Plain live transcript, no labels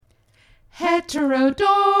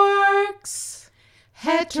Heterodorks,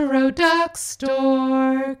 heterodox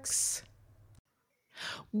dorks.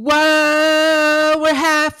 Whoa, we're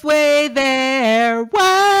halfway there.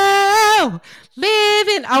 Whoa,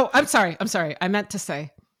 living. Oh, I'm sorry. I meant to say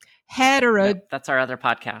Yep, that's our other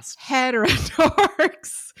podcast.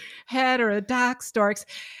 Heterodorks, heterodox dorks.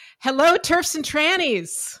 Hello, TERFs and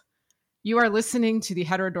trannies. You are listening to the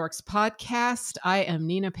Heterodorks podcast. I am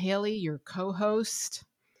Nina Paley, your co-host.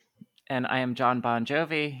 And I am John Bon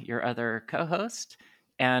Jovi, your other co-host.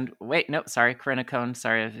 And wait, no, sorry, Corinna Cohn.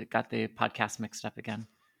 Sorry, I got the podcast mixed up again.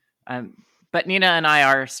 But Nina and I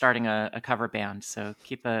are starting a cover band, so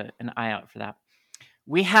keep an eye out for that.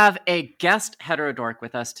 We have a guest heterodork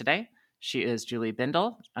with us today. She is Julie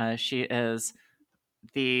Bindel. She is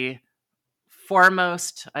the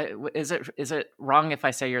foremost. Is it wrong if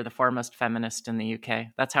I say you're the foremost feminist in the UK?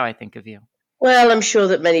 That's how I think of you. Well, I'm sure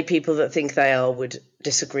that many people that think they are would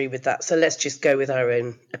disagree with that. So let's just go with our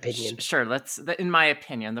own opinion. Sure. In my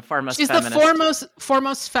opinion, the foremost She's feminist. the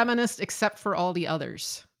foremost feminist except for all the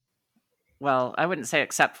others. Well, I wouldn't say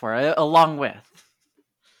except for, along with.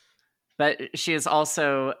 But she is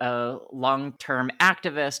also a long-term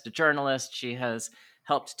activist, a journalist. She has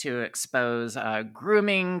helped to expose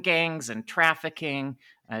grooming gangs and trafficking.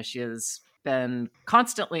 She has been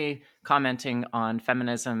constantly commenting on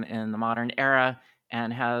feminism in the modern era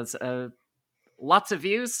and has lots of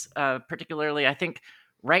views, particularly, I think,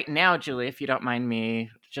 right now, Julie, if you don't mind me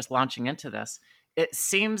just launching into this, it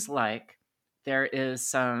seems like there is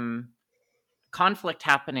some conflict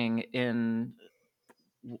happening in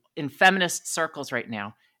feminist circles right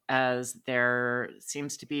now, as there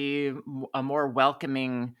seems to be a more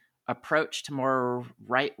welcoming approach to more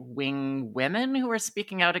right-wing women who are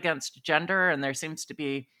speaking out against gender, and there seems to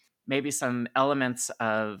be maybe some elements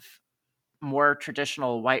of more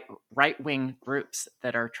traditional right-wing groups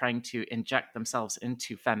that are trying to inject themselves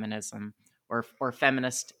into feminism or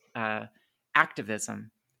feminist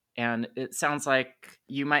activism. And it sounds like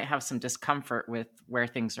you might have some discomfort with where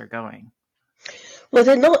things are going. Well,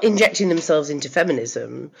 they're not injecting themselves into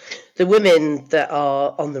feminism. The women that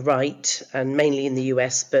are on the right, and mainly in the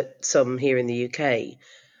US, but some here in the UK,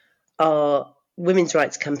 are women's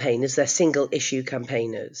rights campaigners. They're single issue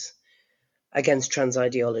campaigners against trans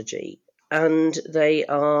ideology. And they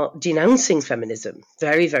are denouncing feminism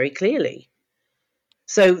very, very clearly.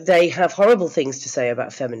 So they have horrible things to say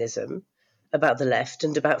about feminism, about the left,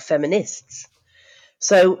 and about feminists.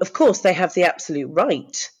 So, of course, they have the absolute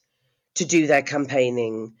right to do their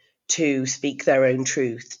campaigning, to speak their own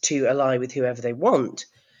truth, to ally with whoever they want.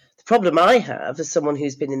 The problem I have, as someone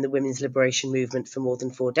who's been in the women's liberation movement for more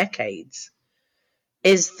than 4 decades,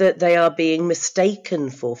 is that they are being mistaken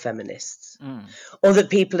for feminists, or that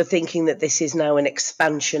people are thinking that this is now an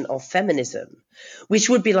expansion of feminism, which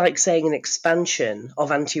would be like saying an expansion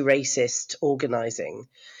of anti-racist organising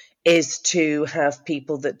is to have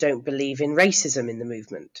people that don't believe in racism in the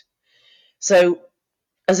movement. So,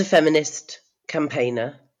 as a feminist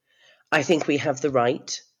campaigner, I think we have the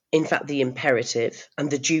right, in fact the imperative and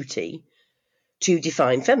the duty, to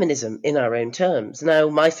define feminism in our own terms. Now,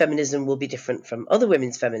 my feminism will be different from other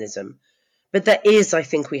women's feminism, but there is, I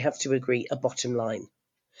think we have to agree, a bottom line.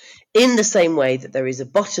 In the same way that there is a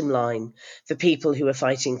bottom line for people who are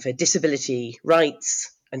fighting for disability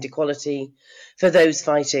rights and equality, for those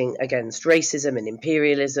fighting against racism and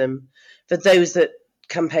imperialism, for those that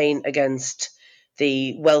campaign against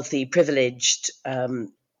the wealthy, privileged,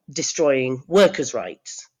 destroying workers'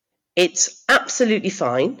 rights. It's absolutely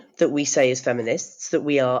fine that we say as feminists that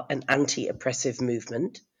we are an anti-oppressive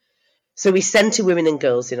movement. So we centre women and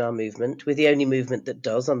girls in our movement. We're the only movement that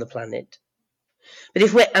does on the planet. But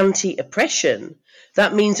if we're anti-oppression,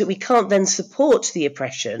 that means that we can't then support the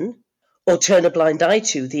oppression or turn a blind eye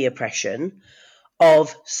to the oppression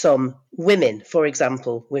of some women. For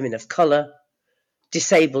example, women of colour,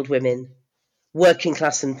 disabled women, working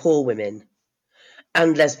class and poor women,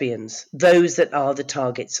 and lesbians, those that are the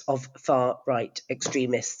targets of far-right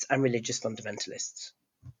extremists and religious fundamentalists.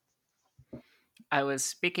 I was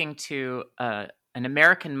speaking to an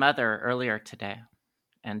American mother earlier today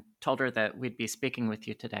and told her that we'd be speaking with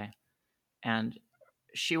you today. And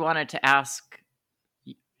she wanted to ask,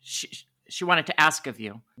 she wanted to ask of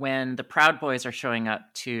you, when the Proud Boys are showing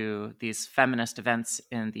up to these feminist events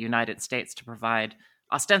in the United States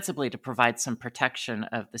ostensibly to provide some protection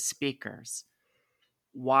of the speakers,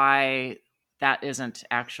 why that isn't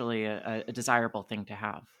actually a desirable thing to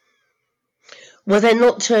have. Well, they're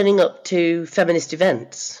not turning up to feminist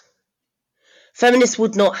events. Feminists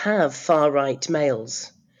would not have far-right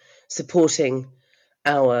males supporting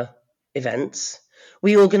our events.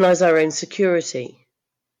 We organise our own security.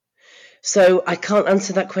 So I can't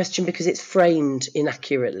answer that question because it's framed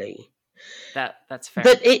inaccurately. That's fair.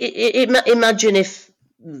 But imagine if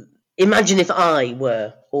I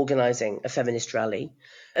were organising a feminist rally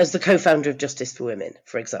as the co-founder of Justice for Women,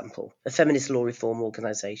 for example, a feminist law reform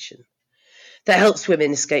organisation that helps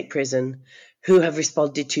women escape prison who have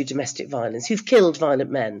responded to domestic violence, who've killed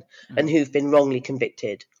violent men, and who've been wrongly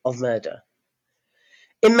convicted of murder.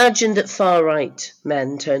 Imagine that far-right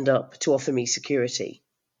men turned up to offer me security.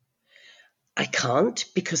 I can't,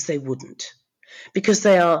 because they wouldn't. Because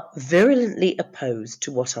they are virulently opposed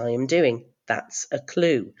to what I am doing. That's a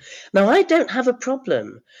clue. Now, I don't have a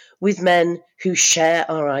problem with men who share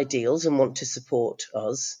our ideals and want to support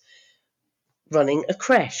us running a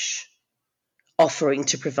creche, offering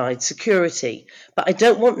to provide security. But I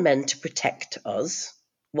don't want men to protect us,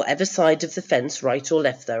 whatever side of the fence, right or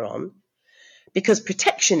left they're on, because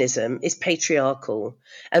protectionism is patriarchal,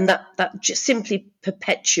 and that just simply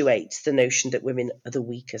perpetuates the notion that women are the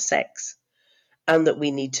weaker sex, and that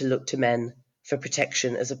we need to look to men for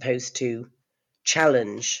protection as opposed to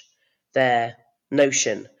challenge their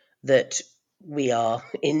notion that we are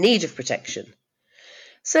in need of protection.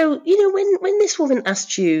 So, when this woman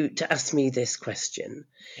asked you to ask me this question,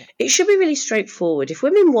 it should be really straightforward. If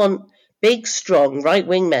women want big, strong,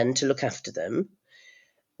 right-wing men to look after them,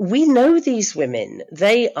 we know these women.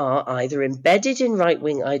 They are either embedded in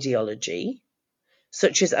right-wing ideology,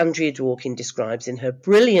 such as Andrea Dworkin describes in her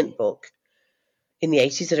brilliant book in the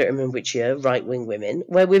 80s, I don't remember which year, Right-Wing Women,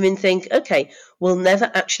 where women think, okay, we'll never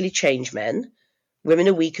actually change men. Women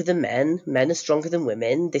are weaker than men. Men are stronger than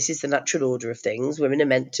women. This is the natural order of things. Women are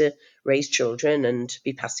meant to raise children and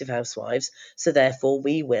be passive housewives. So therefore,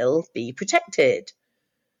 we will be protected.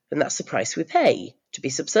 And that's the price we pay, to be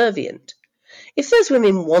subservient. If those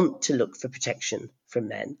women want to look for protection from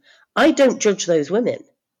men, I don't judge those women.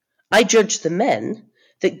 I judge the men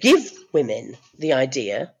that give women the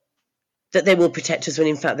idea that they will protect us when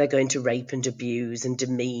in fact they're going to rape and abuse and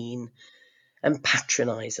demean and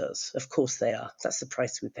patronise us. Of course they are. That's the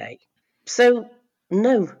price we pay. So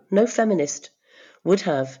no feminist would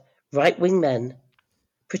have right-wing men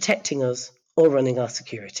protecting us or running our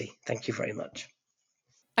security. Thank you very much.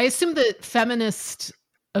 I assume that feminist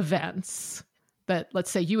events that, let's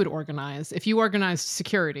say, you would organize, if you organized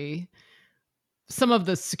security, some of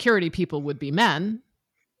the security people would be men,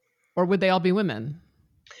 or would they all be women?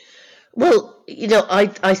 Well,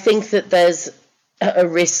 I think that there's a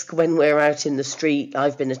risk when we're out in the street.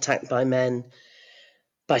 I've been attacked by men,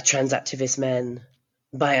 by trans activist men,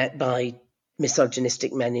 by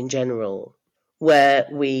misogynistic men in general, where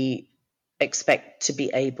we expect to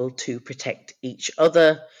be able to protect each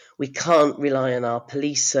other. We can't rely on our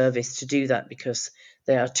police service to do that because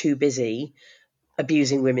they are too busy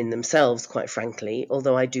abusing women themselves, quite frankly,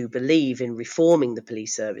 although I do believe in reforming the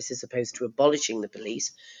police service as opposed to abolishing the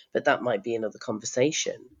police, but that might be another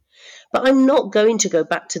conversation. But I'm not going to go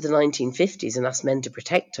back to the 1950s and ask men to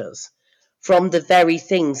protect us from the very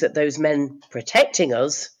things that those men protecting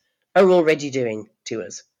us are already doing to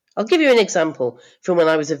us. I'll give you an example from when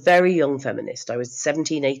I was a very young feminist. I was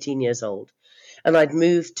 17, 18 years old, and I'd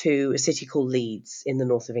moved to a city called Leeds in the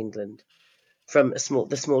north of England from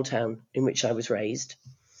the small town in which I was raised.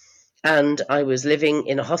 And I was living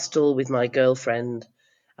in a hostel with my girlfriend.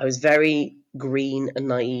 I was very green and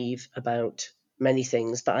naive about many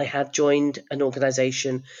things, but I had joined an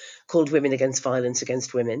organisation called Women Against Violence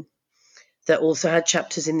Against Women that also had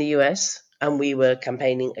chapters in the US, and we were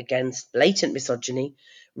campaigning against blatant misogyny,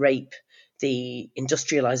 rape, the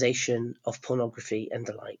industrialisation of pornography and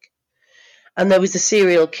the like. And there was a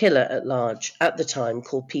serial killer at large at the time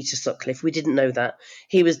called Peter Sutcliffe. We didn't know that.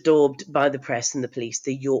 He was daubed by the press and the police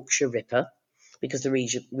the Yorkshire Ripper, because the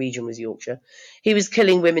region was Yorkshire. He was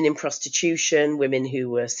killing women in prostitution, women who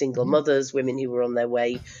were single mothers, women who were on their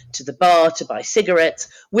way to the bar to buy cigarettes,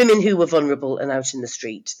 women who were vulnerable and out in the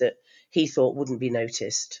street that he thought wouldn't be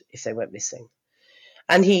noticed if they went missing.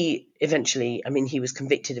 And he eventually, he was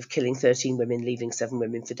convicted of killing 13 women, leaving 7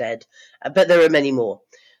 women for dead. But there are many more.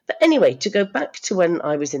 But anyway, to go back to when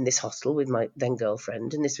I was in this hostel with my then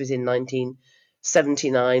girlfriend, and this was in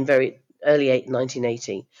 1979, very early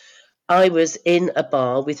 1980, I was in a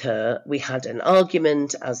bar with her. We had an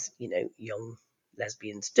argument, as young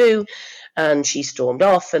lesbians do, and she stormed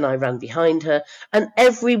off and I ran behind her. And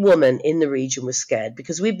every woman in the region was scared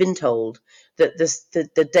because we'd been told that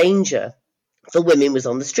the danger for women was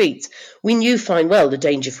on the streets. We knew fine well the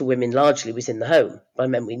danger for women largely was in the home, by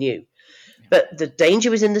men we knew. But the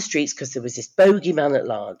danger was in the streets because there was this bogeyman at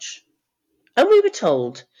large. And we were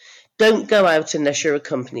told, don't go out unless you're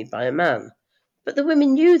accompanied by a man. But the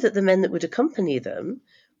women knew that the men that would accompany them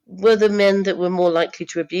were the men that were more likely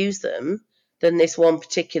to abuse them than this one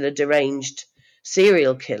particular deranged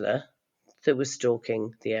serial killer that was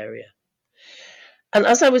stalking the area. And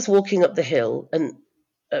as I was walking up the hill,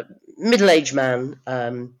 a middle-aged man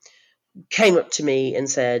came up to me and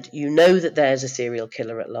said, "You know that there's a serial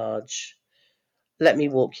killer at large. Let me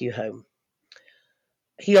walk you home."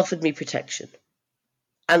 He offered me protection.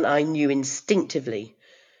 And I knew instinctively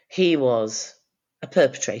he was a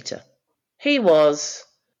perpetrator. He was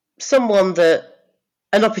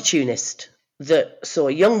an opportunist that saw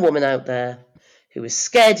a young woman out there who was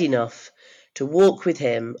scared enough to walk with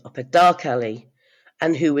him up a dark alley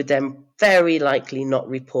and who would then very likely not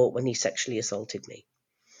report when he sexually assaulted me.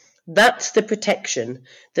 That's the protection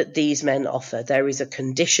that these men offer. There is a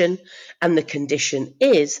condition, and the condition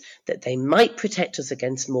is that they might protect us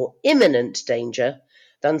against more imminent danger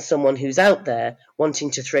than someone who's out there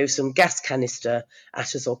wanting to throw some gas canister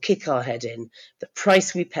at us or kick our head in. The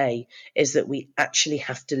price we pay is that we actually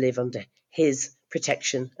have to live under his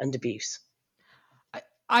protection and abuse.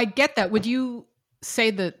 I get that. Would you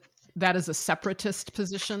say that that is a separatist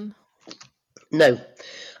position? No,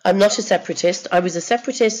 I'm not a separatist. I was a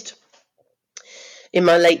separatist in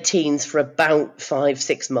my late teens for about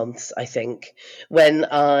 5-6 months, I think, when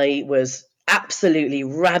I was absolutely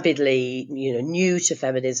rabidly, new to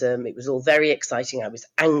feminism. It was all very exciting. I was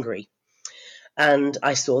angry. And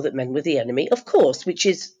I saw that men were the enemy, of course, which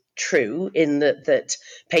is true in that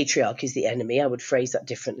patriarchy is the enemy. I would phrase that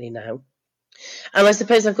differently now. And I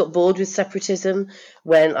suppose I got bored with separatism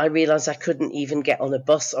when I realised I couldn't even get on a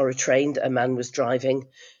bus or a train that a man was driving,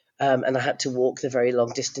 and I had to walk the very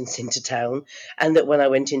long distance into town. And that when I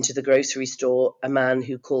went into the grocery store, a man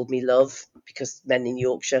who called me love, because men in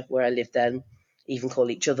Yorkshire, where I lived then, even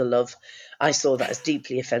call each other love, I saw that as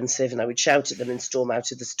deeply offensive, and I would shout at them and storm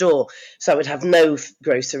out of the store. So I would have no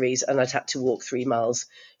groceries, and I'd had to walk 3 miles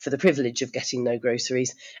for the privilege of getting no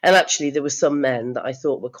groceries. And actually, there were some men that I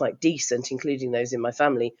thought were quite decent, including those in my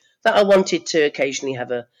family, that I wanted to occasionally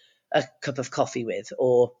have a cup of coffee with,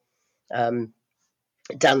 or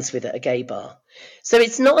dance with at a gay bar. So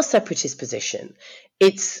it's not a separatist position.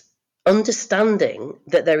 It's understanding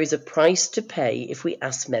that there is a price to pay if we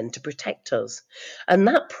ask men to protect us. And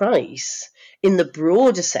that price, in the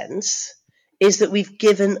broader sense, is that we've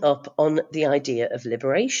given up on the idea of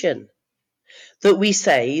liberation. That we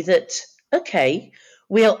say that, okay,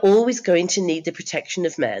 we are always going to need the protection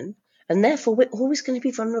of men, and therefore we're always going to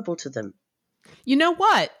be vulnerable to them. You know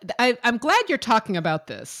what? I'm glad you're talking about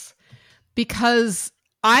this, because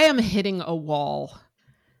I am hitting a wall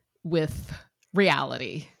with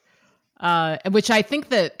reality, which I think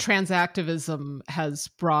that transactivism has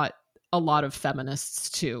brought a lot of feminists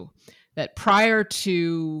to. That prior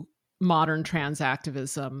to modern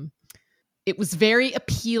transactivism, it was very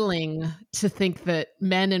appealing to think that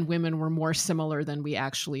men and women were more similar than we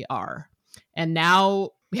actually are. And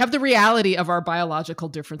now we have the reality of our biological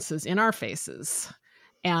differences in our faces.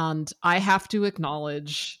 And I have to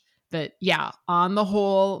acknowledge that, yeah, on the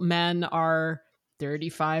whole, men are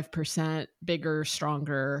 35% bigger,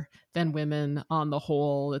 stronger than women on the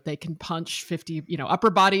whole, that they can punch 50, upper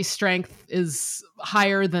body strength is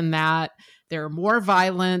higher than that. They're more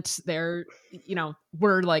violent. They're,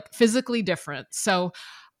 we're like physically different. So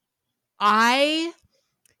in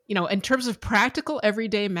terms of practical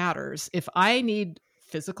everyday matters, if I need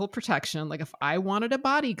physical protection, like if I wanted a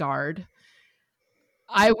bodyguard,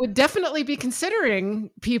 I would definitely be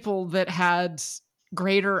considering people that had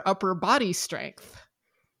greater upper body strength,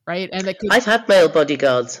 right? And that could... I've had male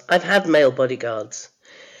bodyguards.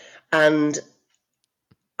 And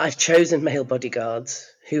I've chosen male bodyguards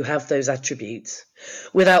who have those attributes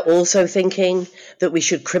without also thinking that we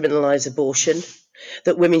should criminalize abortion,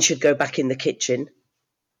 that women should go back in the kitchen,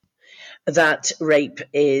 that rape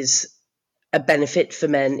is a benefit for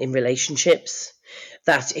men in relationships,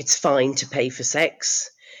 that it's fine to pay for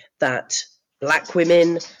sex, that black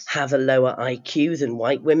women have a lower IQ than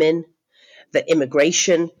white women, that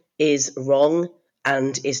immigration is wrong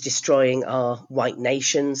and is destroying our white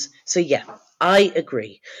nations. So yeah, I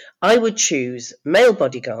agree. I would choose male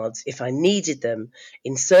bodyguards if I needed them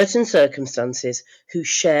in certain circumstances who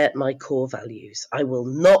share my core values. I will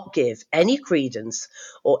not give any credence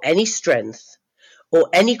or any strength or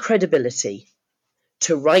any credibility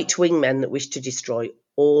to right-wing men that wish to destroy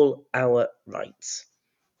all our rights.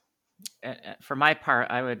 For my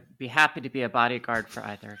part, I would be happy to be a bodyguard for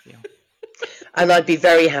either of you. And I'd be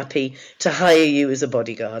very happy to hire you as a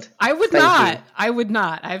bodyguard. I would not. I would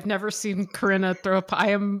not. I've never seen Corinna throw up. I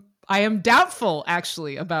am doubtful,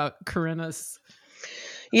 actually, about Corinna's.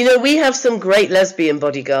 We have some great lesbian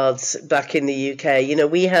bodyguards back in the UK.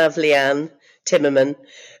 We have Leanne, Timmerman,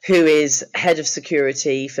 who is head of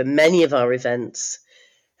security for many of our events,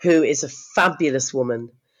 who is a fabulous woman,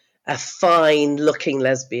 a fine-looking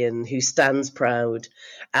lesbian who stands proud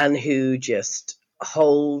and who just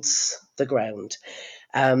holds the ground.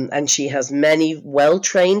 And she has many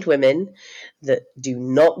well-trained women that do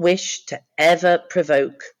not wish to ever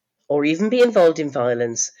provoke or even be involved in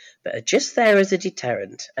violence, but are just there as a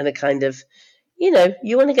deterrent and a kind of, you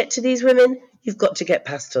want to get to these women, you've got to get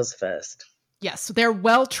past us first. Yes, they're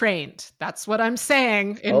well trained. That's what I'm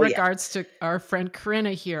saying in regards to our friend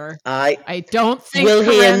Corinna here. I don't think I will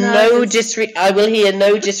hear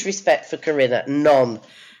no is... disrespect for Corinna. None.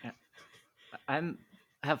 I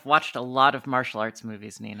have watched a lot of martial arts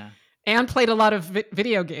movies, Nina. And played a lot of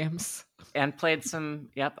video games. And played some,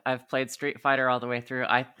 I've played Street Fighter all the way through.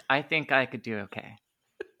 I think I could do okay.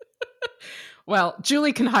 Well,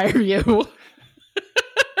 Julie can hire you.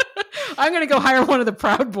 I'm going to go hire one of the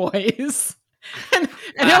Proud Boys. And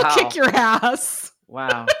he'll kick your ass.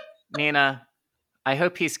 Wow. Nina, I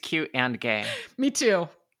hope he's cute and gay. Me too.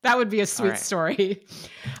 That would be a sweet story.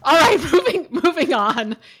 All right, moving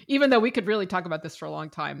on. Even though we could really talk about this for a long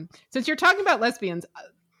time. Since you're talking about lesbians,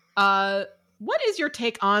 what is your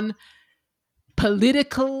take on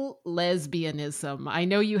political lesbianism? I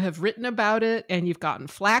know you have written about it and you've gotten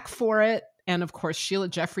flack for it. And of course, Sheila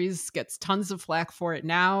Jeffreys gets tons of flack for it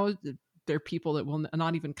now. There are people that will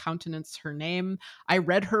not even countenance her name. I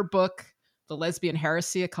read her book, The Lesbian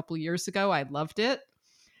Heresy, a couple of years ago. I loved it.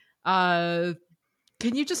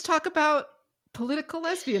 Can you just talk about political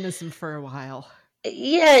lesbianism for a while?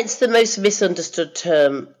 Yeah, it's the most misunderstood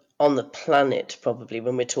term on the planet, probably,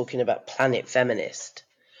 when we're talking about planet feminist.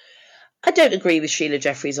 I don't agree with Sheila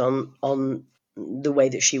Jeffreys on the way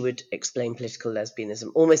that she would explain political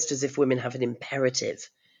lesbianism, almost as if women have an imperative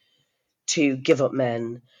to give up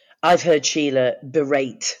men. I've heard Sheila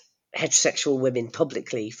berate heterosexual women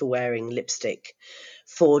publicly for wearing lipstick,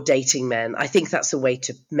 for dating men. I think that's a way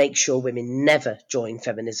to make sure women never join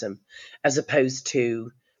feminism, as opposed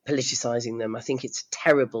to politicizing them. I think it's a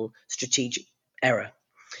terrible strategic error.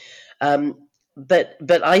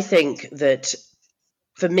 But I think that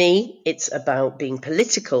for me, it's about being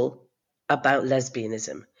political about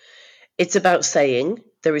lesbianism. It's about saying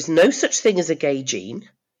there is no such thing as a gay gene.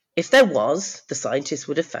 If there was, the scientists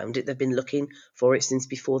would have found it. They've been looking for it since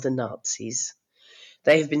before the Nazis.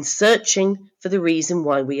 They have been searching for the reason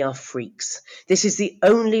why we are freaks. This is the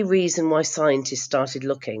only reason why scientists started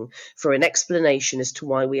looking for an explanation as to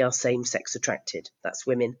why we are same-sex attracted. That's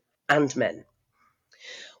women and men.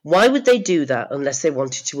 Why would they do that unless they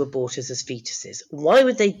wanted to abort us as fetuses? Why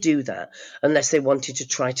would they do that unless they wanted to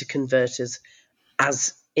try to convert us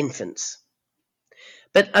as infants?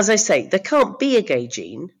 But as I say, there can't be a gay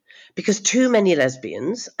gene because too many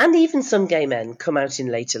lesbians and even some gay men come out in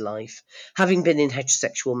later life, having been in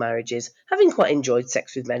heterosexual marriages, having quite enjoyed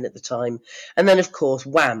sex with men at the time, and then of course,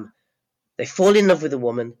 wham, they fall in love with a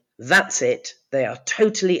woman. That's it. They are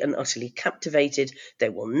totally and utterly captivated. They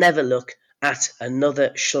will never look at another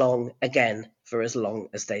schlong again for as long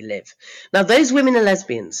as they live. Now, those women are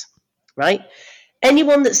lesbians, right?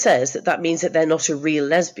 Anyone that says that that means that they're not a real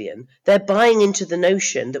lesbian, they're buying into the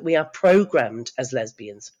notion that we are programmed as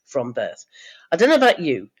lesbians from birth. I don't know about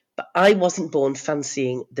you, but I wasn't born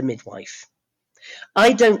fancying the midwife.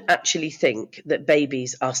 I don't actually think that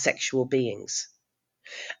babies are sexual beings.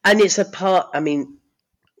 And it's a part,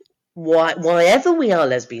 why ever we are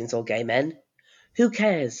lesbians or gay men, who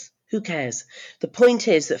cares? Who cares? The point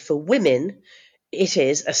is that for women, it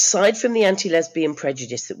is, aside from the anti-lesbian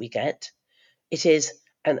prejudice that we get, it is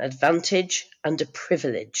an advantage and a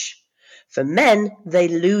privilege. For men, they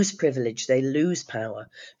lose privilege, they lose power,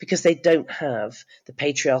 because they don't have the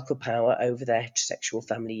patriarchal power over their heterosexual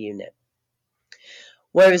family unit.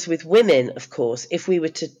 Whereas with women, of course, if we were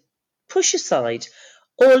to push aside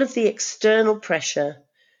all of the external pressure,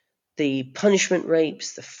 the punishment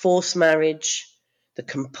rapes, the forced marriage, the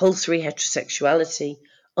compulsory heterosexuality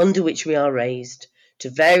under which we are raised to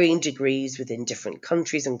varying degrees within different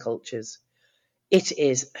countries and cultures, it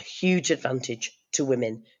is a huge advantage to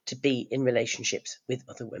women to be in relationships with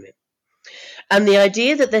other women. And the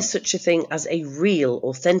idea that there's such a thing as a real,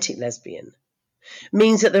 authentic lesbian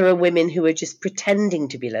means that there are women who are just pretending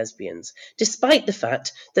to be lesbians, despite the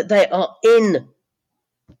fact that they are in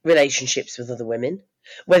relationships with other women,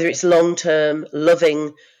 whether it's long-term,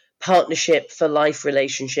 loving, partnership for life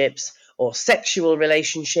relationships or sexual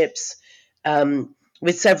relationships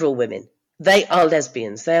with several women. They are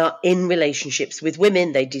lesbians. They are in relationships with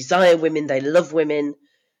women. They desire women. They love women.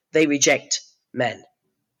 They reject men.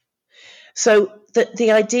 So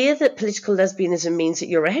the idea that political lesbianism means that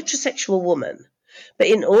you're a heterosexual woman But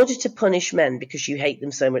in order to punish men because you hate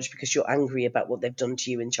them so much because you're angry about what they've done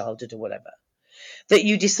to you in childhood or whatever, that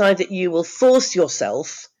you decide that you will force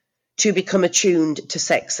yourself to become attuned to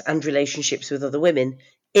sex and relationships with other women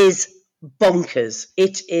is bonkers.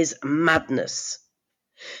 It is madness.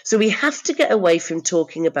 So we have to get away from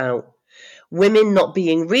talking about women not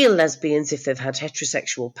being real lesbians if they've had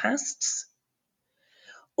heterosexual pasts,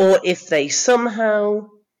 or if they somehow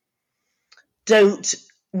don't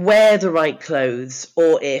wear the right clothes,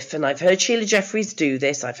 or if, and I've heard Sheila Jeffreys do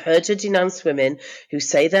this, I've heard her denounce women who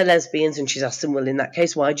say they're lesbians, and she's asked them, well, in that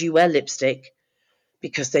case, why do you wear lipstick?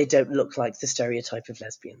 Because they don't look like the stereotype of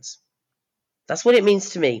lesbians. That's what it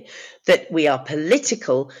means to me, that we are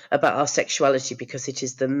political about our sexuality because it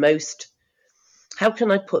is the most, how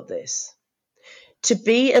can I put this? To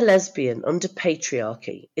be a lesbian under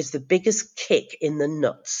patriarchy is the biggest kick in the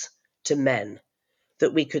nuts to men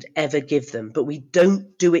that we could ever give them. But we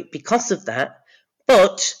don't do it because of that.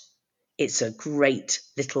 But it's a great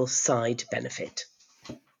little side benefit.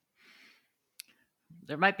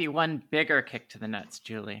 There might be one bigger kick to the nuts,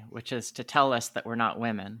 Julie, which is to tell us that we're not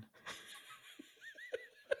women.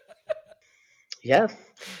 Yeah.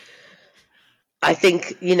 I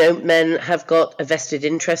think, men have got a vested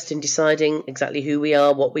interest in deciding exactly who we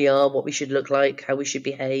are, what we should look like, how we should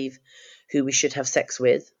behave, who we should have sex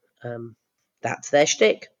with. That's their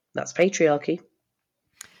shtick. That's patriarchy.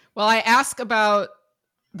 Well, I ask about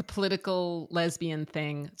the political lesbian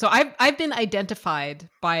thing. So I've been identified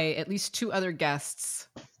by at least 2 other guests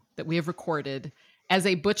that we have recorded as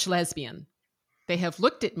a butch lesbian. They have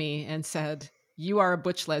looked at me and said, "You are a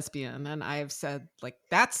butch lesbian." And I've said, like,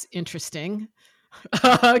 that's interesting,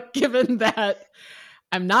 given that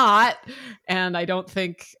I'm not. And I don't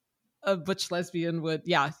think a butch lesbian would,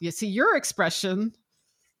 you see your expression.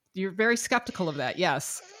 You're very skeptical of that.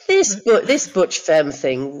 Yes. This butch femme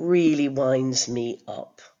thing really winds me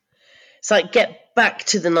up. It's like, get back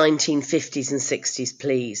to the 1950s and 60s,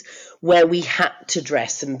 please, where we had to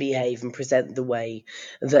dress and behave and present the way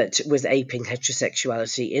that was aping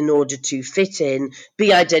heterosexuality in order to fit in,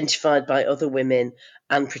 be identified by other women,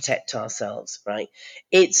 and protect ourselves, right?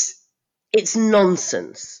 It's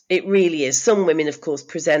nonsense. It really is. Some women, of course,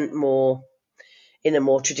 present more in a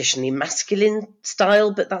more traditionally masculine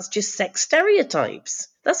style, but that's just sex stereotypes.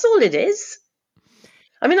 That's all it is.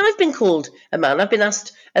 I mean, I've been called a man. I've been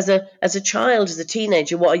asked as a child, as a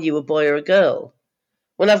teenager, what are you, a boy or a girl?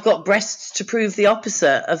 When I've got breasts to prove the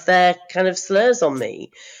opposite of their kind of slurs on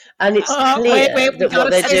me. And it's clear wait, that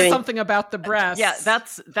what they're doing... something about the breasts. Yeah,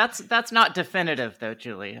 that's not definitive, though,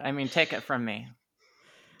 Julie. I mean, take it from me.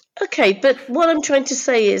 Okay, but what I'm trying to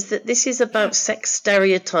say is that this is about sex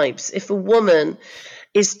stereotypes. If a woman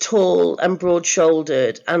is tall and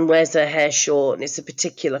broad-shouldered and wears her hair short and it's a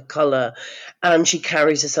particular colour and she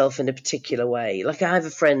carries herself in a particular way. Like, I have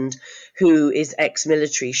a friend who is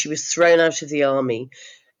ex-military. She was thrown out of the army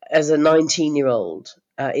as a 19-year-old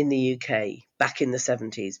in the UK back in the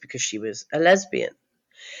 70s because she was a lesbian.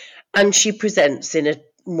 And she presents in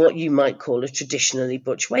what you might call a traditionally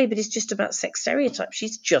butch way, but it's just about sex stereotypes.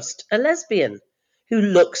 She's just a lesbian who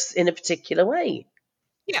looks in a particular way.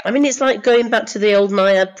 Yeah. I mean, it's like going back to the old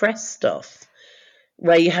Naiad press stuff,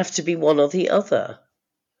 where you have to be one or the other.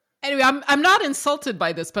 Anyway, I'm not insulted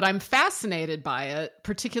by this, but I'm fascinated by it,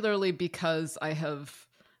 particularly because I have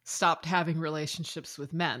stopped having relationships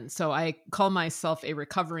with men. So I call myself a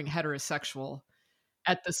recovering heterosexual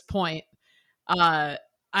at this point. I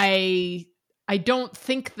don't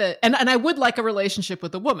think that, and I would like a relationship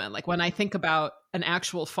with a woman. Like, when I think about an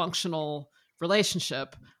actual functional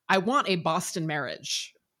relationship, I want a Boston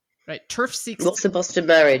marriage, right? Turf seeks. What's a Boston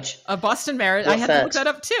marriage? A Boston marriage. What's I had that? to look that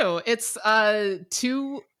up too. It's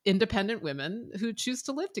 2 independent women who choose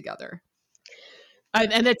to live together.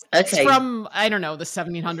 And it's from, I don't know, the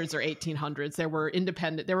 1700s or 1800s.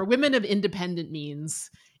 There were women of independent means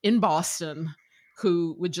in Boston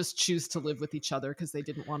who would just choose to live with each other because they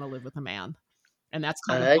didn't want to live with a man. And that's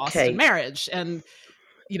kind of Boston marriage. And,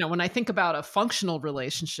 when I think about a functional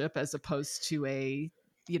relationship as opposed to a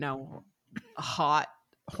hot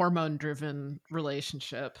hormone-driven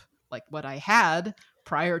relationship like what I had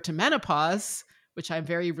prior to menopause, which I'm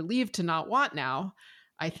very relieved to not want now,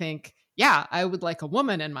 I think, I would like a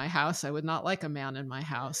woman in my house. I would not like a man in my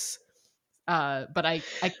house. But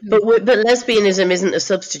lesbianism isn't a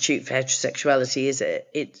substitute for heterosexuality, is it?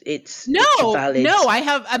 It's a valid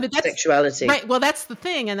that's sexuality, right? Well, that's the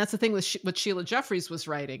thing, and that's the thing with what Sheila Jeffreys was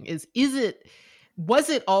writing. Was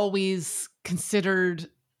it always considered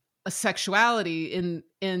a sexuality?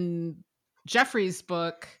 In Jeffreys'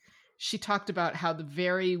 book, she talked about how the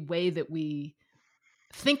very way that we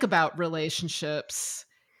think about relationships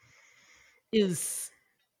is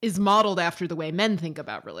modeled after the way men think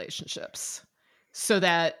about relationships, so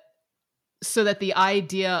that the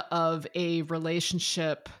idea of a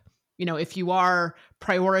relationship, if you are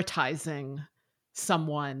prioritizing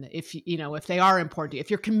someone, if they are important to you, if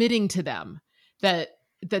you're committing to them, that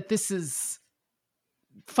this is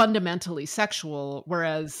fundamentally sexual.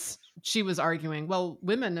 Whereas she was arguing, well,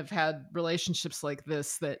 women have had relationships like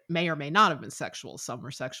this that may or may not have been sexual. Some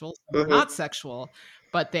were sexual, some were not sexual,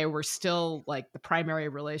 but they were still like the primary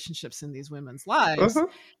relationships in these women's lives.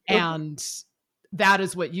 And that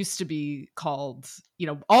is what used to be called,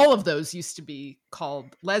 all of those used to be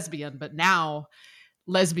called lesbian, but now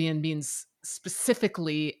lesbian means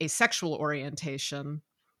specifically a sexual orientation,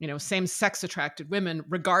 same-sex attracted women,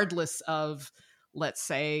 regardless of, let's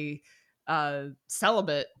say,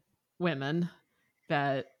 celibate women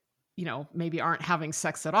that, maybe aren't having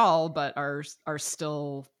sex at all, but are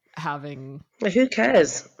still having. Who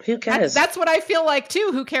cares? That's what I feel like too.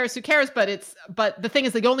 Who cares? But the thing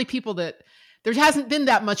is, the only people that there hasn't been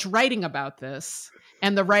that much writing about this,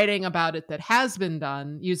 and the writing about it that has been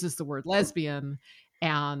done uses the word lesbian,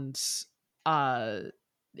 and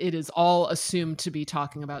it is all assumed to be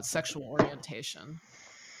talking about sexual orientation.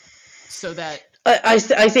 So that I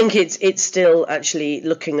think it's still actually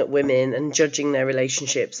looking at women and judging their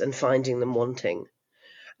relationships and finding them wanting,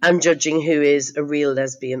 and judging who is a real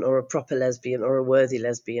lesbian or a proper lesbian or a worthy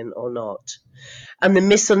lesbian or not. And the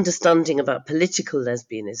misunderstanding about political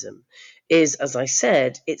lesbianism is, as I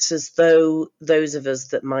said, it's as though those of us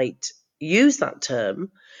that might use that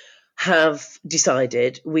term have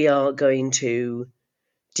decided we are going to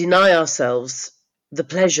deny ourselves the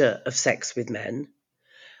pleasure of sex with men,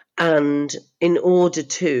 and in order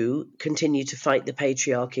to continue to fight the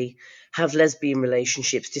patriarchy, have lesbian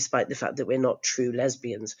relationships despite the fact that we're not true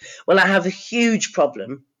lesbians. Well, I have a huge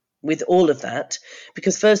problem with all of that,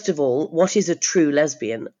 because first of all, what is a true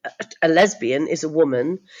lesbian? A lesbian is a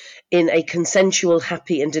woman in a consensual,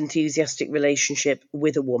 happy and enthusiastic relationship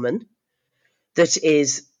with a woman that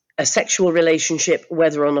is a sexual relationship,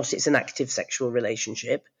 whether or not it's an active sexual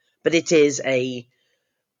relationship, but it is a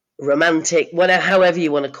romantic, whatever, however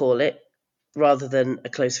you want to call it, rather than a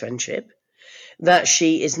close friendship, that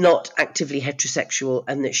she is not actively heterosexual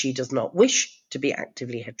and that she does not wish to be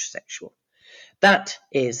actively heterosexual. That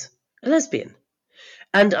is a lesbian.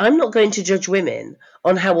 And I'm not going to judge women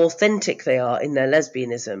on how authentic they are in their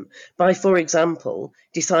lesbianism by, for example,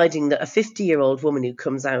 deciding that a 50-year-old woman who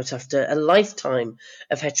comes out after a lifetime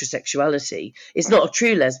of heterosexuality is not a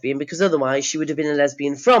true lesbian, because otherwise she would have been a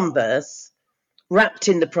lesbian from birth, wrapped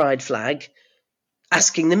in the pride flag,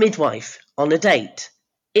 asking the midwife on a date.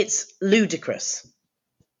 It's ludicrous.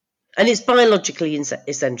 And it's biologically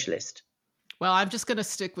essentialist. Well, I'm just going to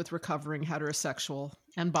stick with recovering heterosexual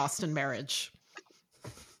and Boston marriage.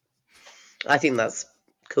 I think that's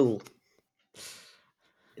cool.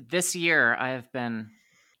 This year, I have been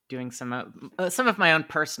doing some of my own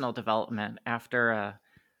personal development after a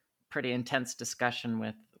pretty intense discussion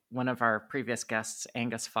with one of our previous guests,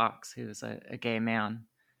 Angus Fox, who's a gay man.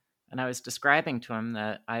 And I was describing to him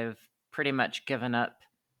that I've pretty much given up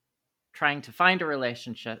trying to find a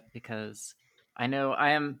relationship, because I know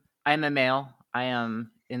I'm a male. I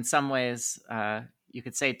am in some ways, you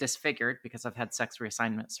could say, disfigured because I've had sex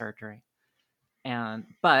reassignment surgery.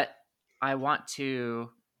 But I want to,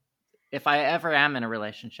 if I ever am in a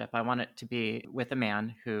relationship, I want it to be with a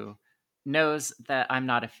man who knows that I'm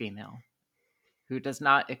not a female, who does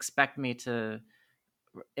not expect me to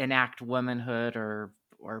enact womanhood or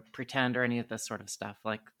pretend or any of this sort of stuff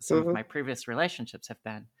like some of my previous relationships have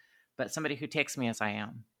been, but somebody who takes me as I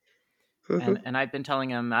am. And I've been telling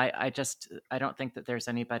him, I don't think that there's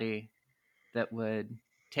anybody that would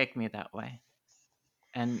take me that way.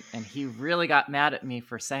 And he really got mad at me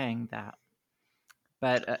for saying that.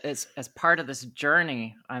 But as part of this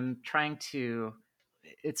journey, I'm trying to,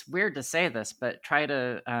 it's weird to say this, but try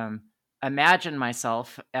to imagine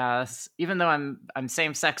myself as, even though I'm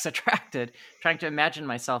same-sex attracted, trying to imagine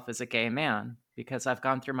myself as a gay man, because I've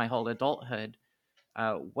gone through my whole adulthood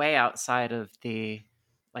way outside of the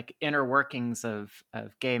like inner workings of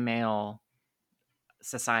gay male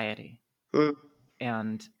society.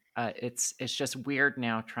 And it's just weird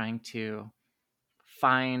now trying to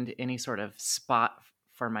find any sort of spot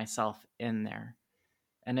for myself in there.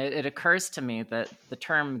 And it occurs to me that the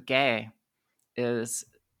term gay it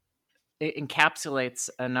encapsulates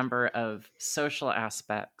a number of social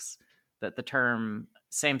aspects that the term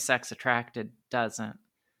same-sex attracted doesn't.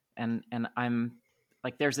 And I'm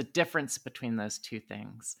like, there's a difference between those two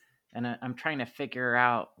things. And I'm trying to figure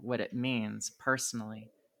out what it means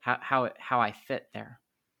personally, how I fit there.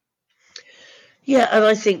 Yeah, and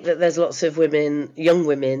I think that there's lots of women, young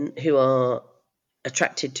women, who are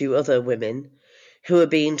attracted to other women who are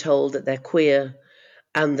being told that they're queer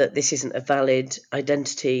and that this isn't a valid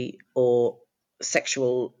identity or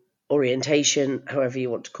sexual orientation, however you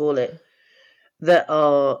want to call it, that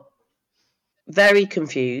are very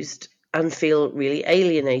confused and feel really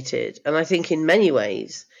alienated. And I think in many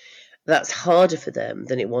ways that's harder for them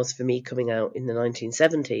than it was for me coming out in the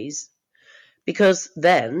 1970s, because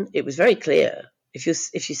then it was very clear if you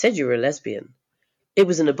said you were a lesbian, it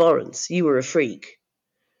was an abhorrence. You were a freak.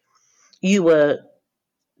 You were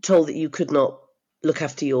told that you could not look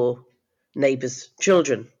after your neighbour's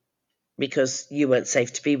children because you weren't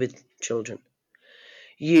safe to be with children.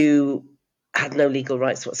 You had no legal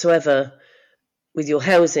rights whatsoever with your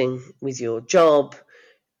housing, with your job,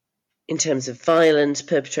 in terms of violence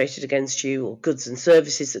perpetrated against you or goods and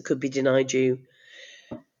services that could be denied you.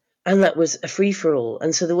 And that was a free-for-all.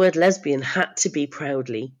 And so the word lesbian had to be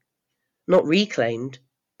proudly not reclaimed,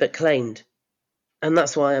 but claimed. And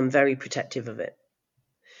that's why I'm very protective of it.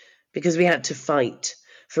 Because we had to fight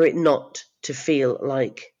for it not to feel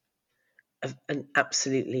like an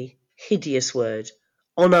absolutely hideous word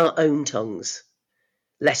on our own tongues,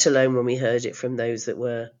 let alone when we heard it from those that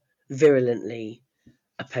were virulently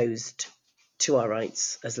opposed to our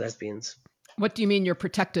rights as lesbians. What do you mean you're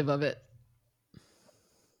protective of it?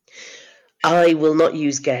 I will not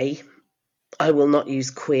use gay. I will not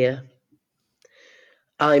use queer.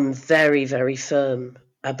 I'm very, very firm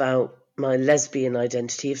about my lesbian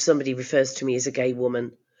identity. If somebody refers to me as a gay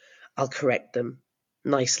woman, I'll correct them.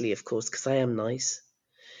 Nicely, of course, because I am nice.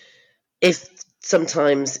 If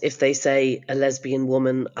they say a lesbian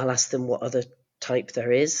woman, I'll ask them what other type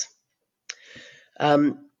there is.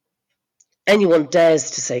 Anyone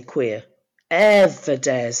dares to say queer, ever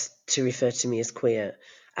dares to refer to me as queer,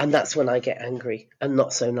 and that's when I get angry and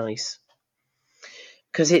not so nice.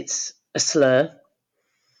 Because it's a slur,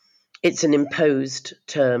 it's an imposed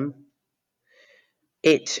term,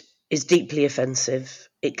 it is deeply offensive,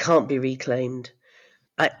 it can't be reclaimed.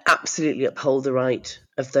 I absolutely uphold the right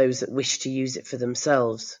of those that wish to use it for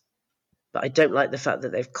themselves, but I don't like the fact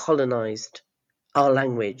that they've colonised our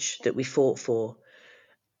language that we fought for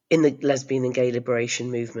in the lesbian and gay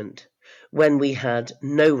liberation movement, when we had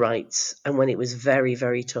no rights and when it was very,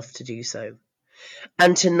 very tough to do so.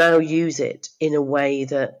 And to now use it in a way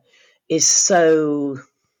that is so,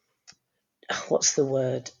 what's the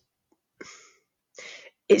word?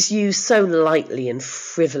 It's used so lightly and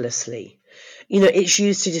frivolously. It's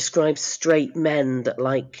used to describe straight men that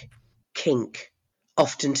like kink,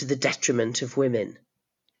 often to the detriment of women.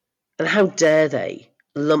 And how dare they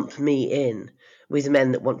lump me in with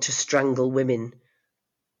men that want to strangle women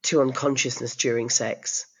to unconsciousness during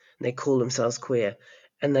sex, and they call themselves queer,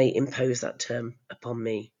 and they impose that term upon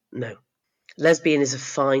me. No. Lesbian is a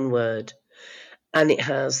fine word, and it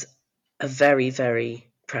has a very,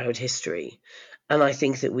 very proud history. And I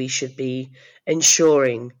think that we should be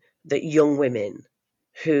ensuring that young women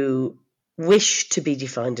who wish to be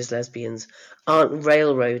defined as lesbians aren't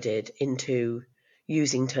railroaded into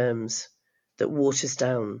using terms that waters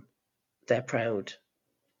down their proud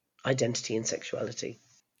identity and sexuality.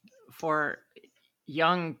 For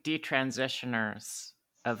young detransitioners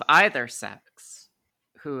of either sex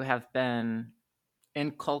who have been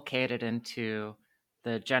inculcated into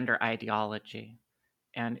the gender ideology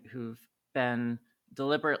and who've been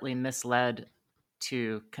deliberately misled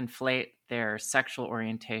to conflate their sexual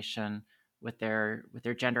orientation with their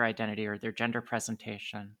gender identity or their gender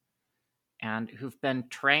presentation, and who've been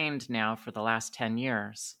trained now for the last 10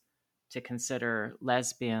 years to consider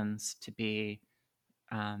lesbians to be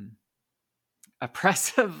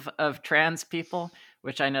oppressive of trans people,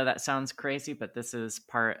 which I know that sounds crazy, but this is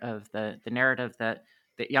part of the narrative that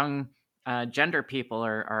young gender people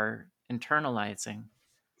are internalizing.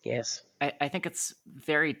 Yes. I think it's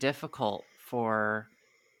very difficult for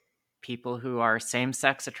people who are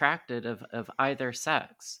same-sex attracted of either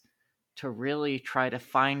sex to really try to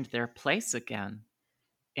find their place again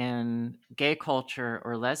in gay culture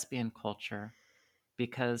or lesbian culture,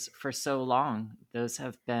 because for so long those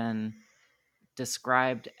have been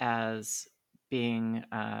described as being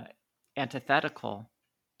antithetical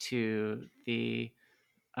to the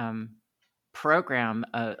program,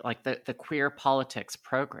 like the queer politics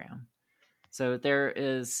program. So there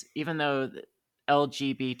is, even though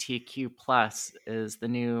LGBTQ plus is the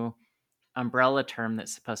new umbrella term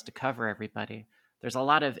that's supposed to cover everybody, there's a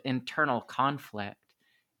lot of internal conflict.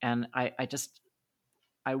 And I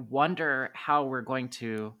wonder how we're going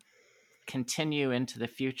to continue into the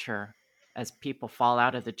future as people fall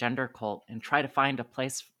out of the gender cult and try to find a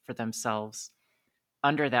place for themselves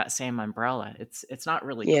under that same umbrella. It's not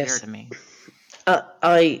really clear Yes. to me.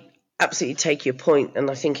 I absolutely take your point, and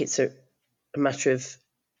I think it's a matter of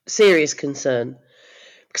serious concern,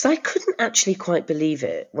 because I couldn't actually quite believe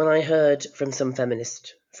it when I heard from some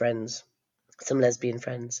feminist friends, some lesbian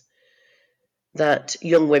friends, that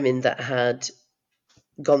young women that had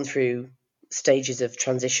gone through stages of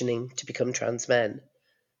transitioning to become trans men,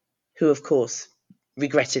 who of course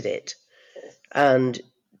regretted it and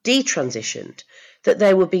detransitioned, that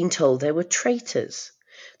they were being told they were traitors,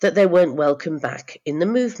 that they weren't welcome back in the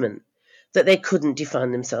movement, that they couldn't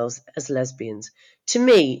define themselves as lesbians. To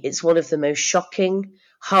me, it's one of the most shocking,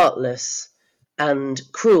 heartless, and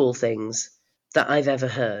cruel things that I've ever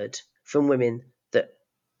heard from women that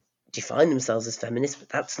define themselves as feminists, but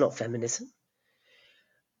that's not feminism.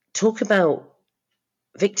 Talk about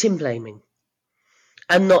victim blaming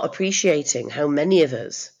and not appreciating how many of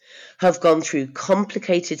us have gone through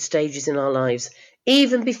complicated stages in our lives,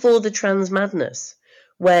 even before the trans madness,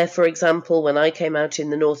 where, for example, when I came out in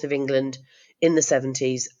the north of England in the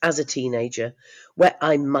 70s as a teenager, where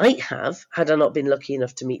I might have, had I not been lucky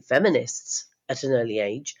enough to meet feminists at an early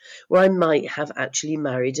age, where I might have actually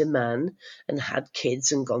married a man and had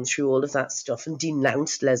kids and gone through all of that stuff and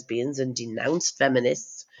denounced lesbians and denounced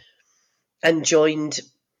feminists and joined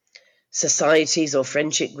societies or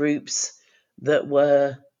friendship groups that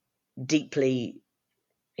were deeply,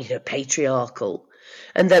 patriarchal,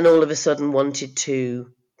 and then all of a sudden wanted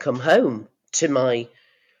to come home to my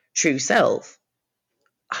true self,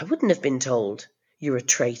 I wouldn't have been told you're a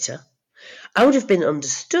traitor. I would have been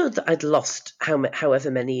understood that I'd lost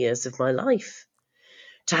however many years of my life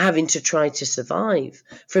to having to try to survive,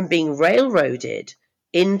 from being railroaded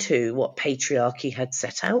into what patriarchy had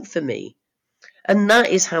set out for me. And that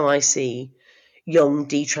is how I see young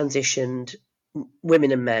detransitioned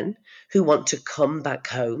women and men who want to come back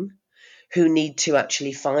home, who need to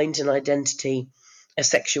actually find an identity, a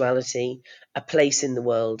sexuality, a place in the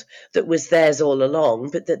world that was theirs all along,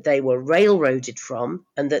 but that they were railroaded from,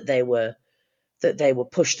 and that they were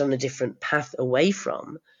pushed on a different path away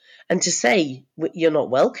from. And to say you're not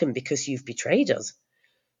welcome because you've betrayed us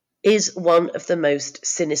is one of the most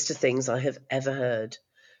sinister things I have ever heard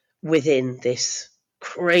within this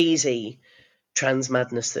crazy trans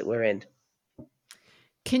madness that we're in.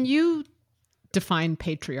 Can you define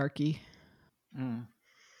patriarchy? Mm.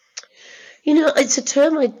 It's a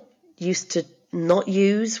term I used to not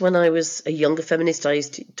use when I was a younger feminist. I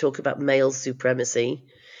used to talk about male supremacy,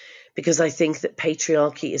 because I think that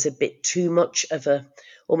patriarchy is a bit too much of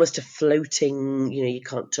almost a floating, you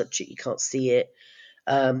can't touch it, you can't see it.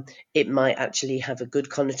 It might actually have a good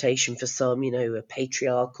connotation for some, a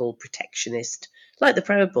patriarchal protectionist, like the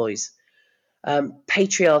Proud Boys.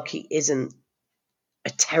 Patriarchy isn't a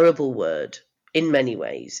terrible word in many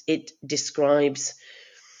ways. It describes,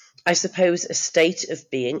 I suppose, a state of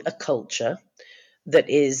being, a culture that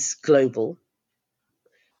is global,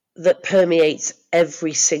 that permeates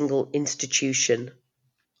every single institution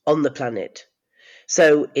on the planet.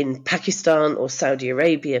 So in Pakistan or Saudi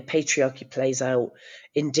Arabia, patriarchy plays out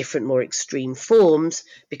in different, more extreme forms,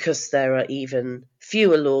 because there are even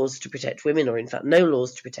fewer laws to protect women, or in fact no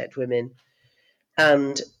laws to protect women.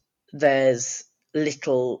 And there's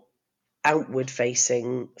little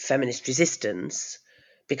outward-facing feminist resistance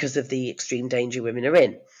because of the extreme danger women are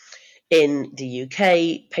in. In the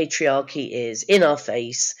UK, patriarchy is in our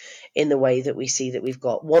face in the way that we see that we've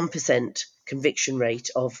got 1% conviction rate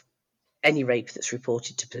of any rape that's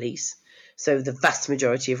reported to police. So the vast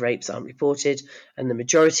majority of rapes aren't reported, and the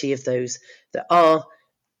majority of those that are,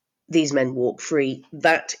 these men walk free.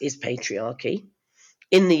 That is patriarchy.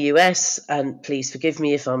 In the US, and please forgive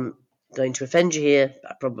me if I'm going to offend you here,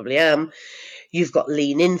 I probably am, you've got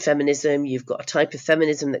lean-in feminism. You've got a type of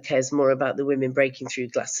feminism that cares more about the women breaking through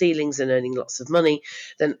glass ceilings and earning lots of money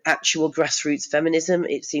than actual grassroots feminism.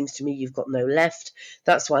 It seems to me you've got no left.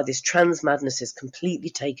 That's why this trans madness has completely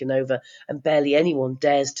taken over, and barely anyone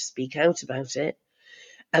dares to speak out about it.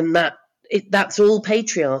 And that's all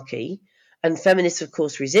patriarchy. And feminists, of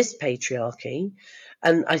course, resist patriarchy.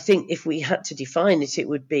 And I think if we had to define it, it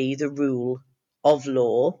would be the rule of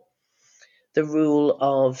law, the rule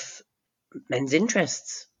of men's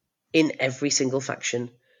interests in every single faction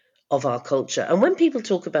of our culture. And when people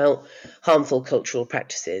talk about harmful cultural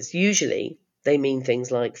practices, usually they mean things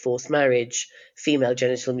like forced marriage, female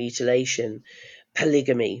genital mutilation,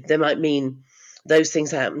 polygamy. They might mean those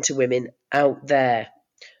things that happen to women out there,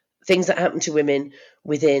 things that happen to women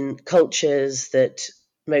within cultures that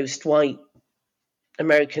most white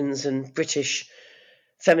Americans and British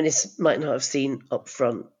feminists might not have seen up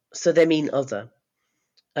front. So they mean other.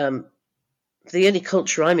 the only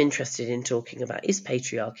culture I'm interested in talking about is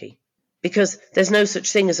patriarchy, because there's no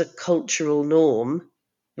such thing as a cultural norm,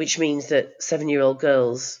 which means that 7-year-old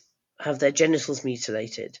girls have their genitals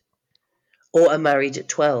mutilated or are married at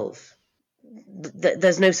 12.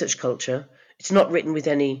 There's no such culture. It's not written with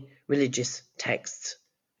any religious texts.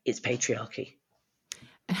 It's patriarchy.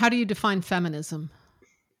 And how do you define feminism?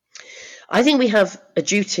 I think we have a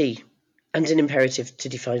duty and an imperative to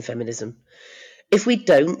define feminism. If we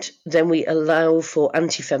don't, then we allow for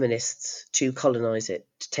anti-feminists to colonise it,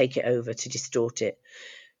 to take it over, to distort it,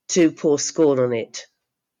 to pour scorn on it,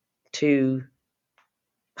 to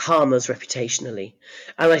harm us reputationally.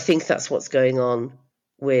 And I think that's what's going on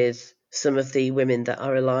with some of the women that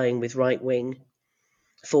are allying with right-wing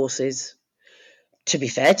forces. To be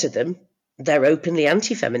fair to them, they're openly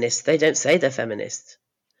anti-feminist. They don't say they're feminists,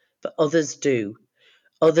 but others do.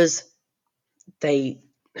 Others, they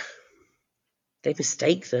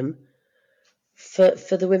mistake them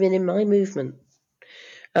for the women in my movement.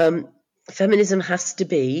 Feminism has to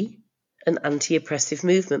be an anti-oppressive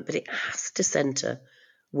movement, but it has to centre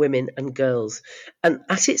women and girls. And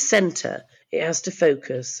at its centre, it has to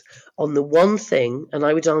focus on the one thing, and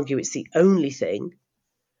I would argue it's the only thing,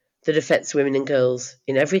 that affects women and girls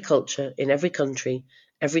in every culture, in every country,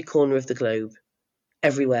 every corner of the globe,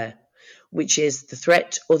 everywhere, which is the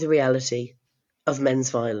threat or the reality of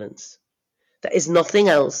men's violence. There is nothing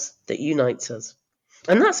else that unites us.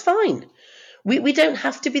 And that's fine. We don't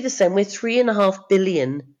have to be the same. We're 3.5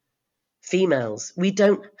 billion females. We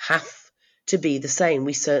don't have to be the same.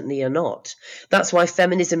 We certainly are not. That's why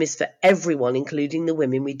feminism is for everyone, including the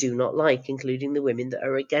women we do not like, including the women that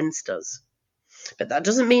are against us. But that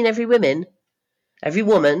doesn't mean every woman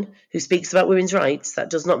who speaks about women's rights, that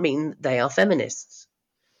does not mean they are feminists.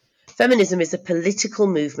 Feminism is a political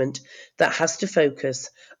movement that has to focus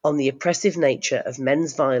on the oppressive nature of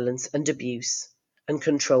men's violence and abuse and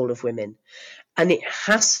control of women. And it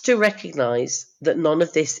has to recognise that none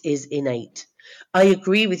of this is innate. I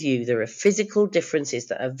agree with you, there are physical differences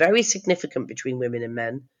that are very significant between women and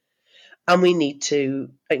men, and we need to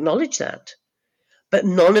acknowledge that. But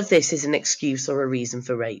none of this is an excuse or a reason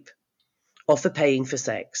for rape, or for paying for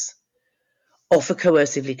sex, or for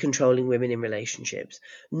coercively controlling women in relationships.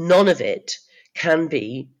 None of it can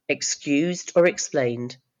be excused or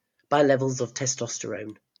explained by levels of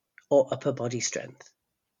testosterone or upper body strength.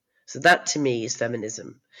 So that to me is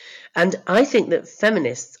feminism. And I think that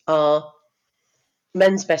feminists are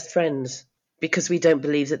men's best friends because we don't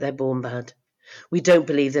believe that they're born bad. We don't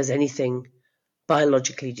believe there's anything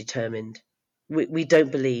biologically determined. We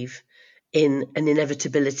don't believe in an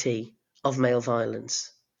inevitability of male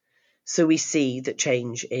violence. So we see that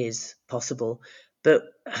change is possible. But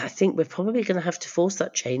I think we're probably going to have to force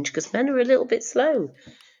that change because men are a little bit slow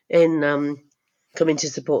in coming to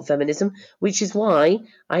support feminism, which is why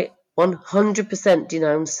I 100%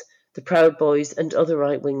 denounce the Proud Boys and other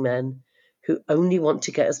right-wing men who only want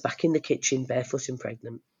to get us back in the kitchen barefoot and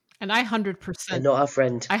pregnant. And I 100%, They're not our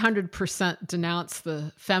friend. I 100% denounce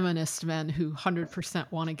the feminist men who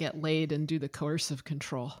 100% want to get laid and do the coercive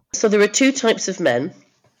control. So there are two types of men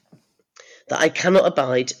that I cannot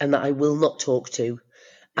abide and that I will not talk to,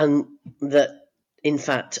 and that, in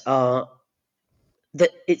fact, are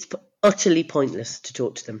that it's utterly pointless to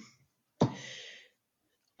talk to them.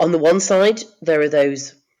 On the one side, there are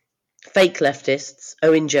those fake leftists,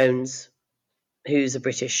 Owen Jones, who's a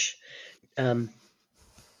British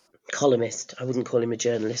columnist. I wouldn't call him a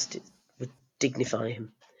journalist. It would dignify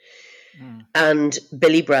him. And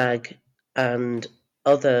Billy Bragg and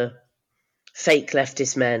other fake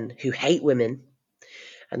leftist men who hate women,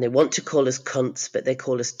 and they want to call us cunts, but they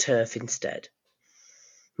call us TERF instead.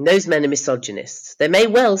 And those men are misogynists. They may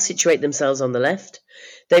well situate themselves on the left.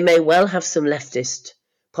 They may well have some leftist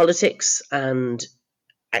politics and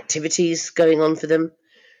activities going on for them.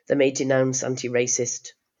 They may denounce anti-racist.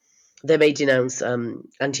 They may denounce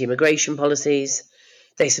anti-immigration policies.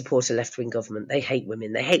 They support a left-wing government. They hate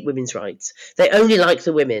women. They hate women's rights. They only like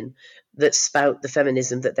the women that spout the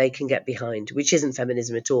feminism that they can get behind, which isn't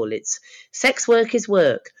feminism at all. It's sex work is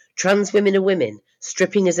work. Trans women are women.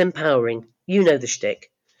 Stripping is empowering. You know the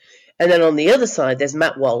shtick. And then on the other side, there's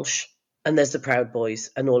Matt Walsh and there's the Proud Boys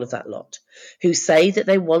and all of that lot who say that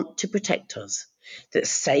they want to protect us, that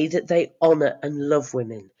say that they honour and love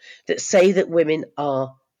women, that say that women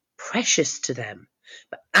are precious to them,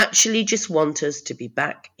 but actually just want us to be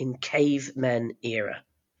back in cavemen era.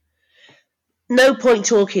 No point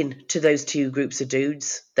talking to those two groups of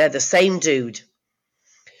dudes. They're the same dude.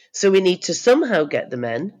 So we need to somehow get the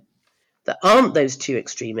men that aren't those two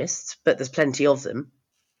extremists, but there's plenty of them,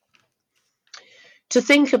 to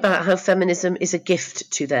think about how feminism is a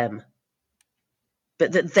gift to them.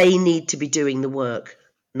 but that they need to be doing the work,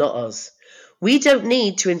 not us. We don't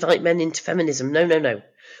need to invite men into feminism. No.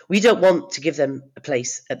 We don't want to give them a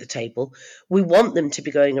place at the table. We want them to be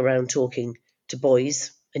going around talking to boys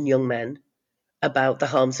and young men about the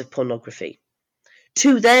harms of pornography,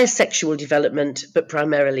 to their sexual development, but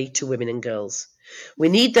primarily to women and girls. We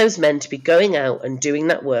need those men to be going out and doing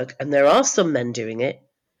that work, and there are some men doing it,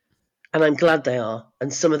 and I'm glad they are,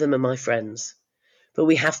 and some of them are my friends. But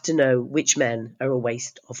we have to know which men are a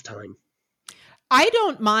waste of time. I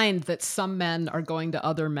don't mind that some men are going to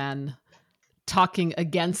other men talking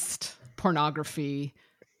against pornography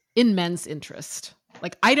in men's interest.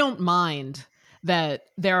 Like, I don't mind that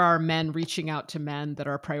there are men reaching out to men that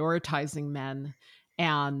are prioritizing men,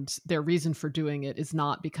 and their reason for doing it is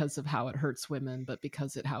not because of how it hurts women, but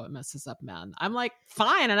because of how it messes up men. I'm like,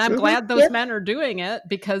 fine, and I'm glad those men are doing it,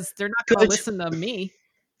 because they're not going to listen to me.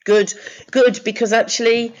 Good, because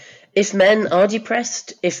actually, if men are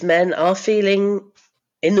depressed, if men are feeling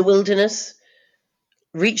in the wilderness,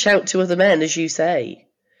 reach out to other men, as you say.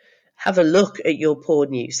 Have a look at your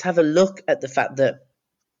porn use. Have a look at the fact that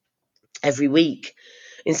every week,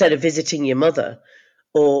 instead of visiting your mother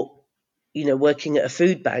or, working at a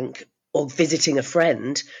food bank or visiting a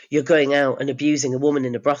friend, you're going out and abusing a woman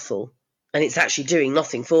in a brothel, and it's actually doing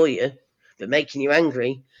nothing for you but making you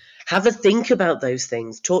angry. Have a think about those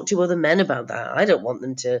things. Talk to other men about that. I don't want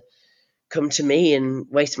them to come to me and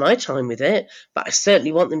waste my time with it, but I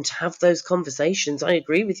certainly want them to have those conversations. I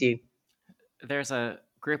agree with you. There's a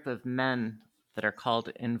group of men that are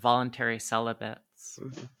called involuntary celibates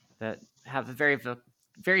that have a very,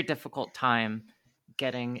 very difficult time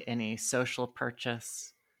getting any social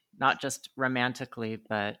purchase, not just romantically,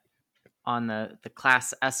 but on the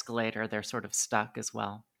class escalator, they're sort of stuck as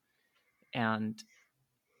well. And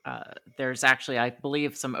there's actually, I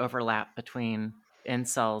believe, some overlap between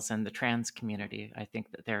incels and the trans community. I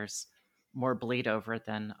think that there's more bleed over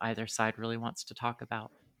than either side really wants to talk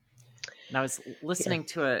about. And I was listening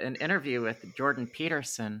to an interview with Jordan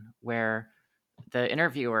Peterson where the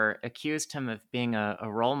interviewer accused him of being a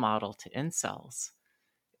role model to incels.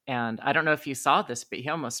 And I don't know if you saw this, but he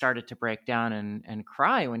almost started to break down and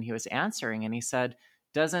cry when he was answering. And he said,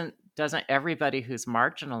 doesn't everybody who's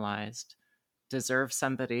marginalized deserve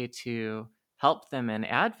somebody to help them and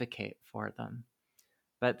advocate for them?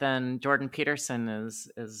 But then Jordan Peterson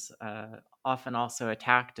is often also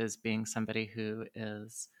attacked as being somebody who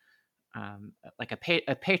is like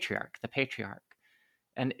a patriarch, the patriarch.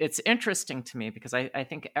 And it's interesting to me because I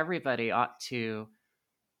think everybody ought to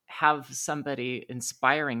have somebody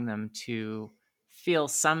inspiring them to feel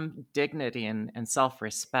some dignity and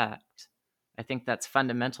self-respect. I think that's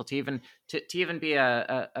fundamental to even be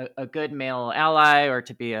a good male ally or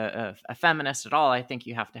to be a feminist at all. I think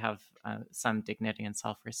you have to have some dignity and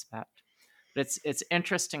self-respect. But it's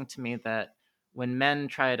interesting to me that when men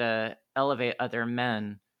try to elevate other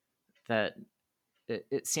men, that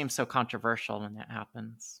it seems so controversial when that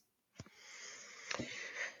happens.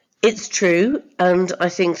 It's true, and I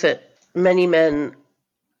think that many men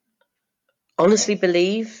honestly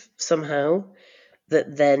believe somehow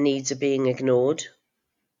that their needs are being ignored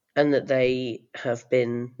and that they have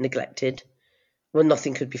been neglected, when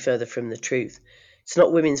nothing could be further from the truth. It's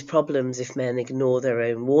not women's problems if men ignore their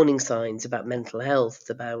own warning signs about mental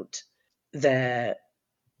health, about their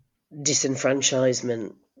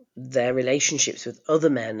disenfranchisement, their relationships with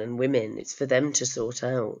other men and women. It's for them to sort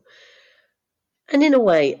out. And in a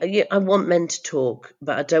way, I want men to talk,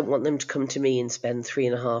 but I don't want them to come to me and spend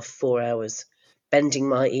 3.5, 4 hours bending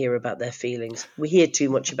my ear about their feelings. We hear too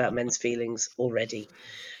much about men's feelings already.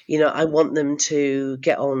 I want them to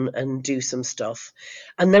get on and do some stuff,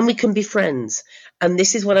 and then we can be friends. And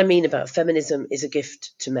this is what I mean about feminism is a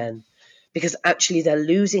gift to men, because actually they're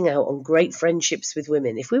losing out on great friendships with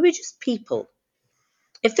women. If we were just people,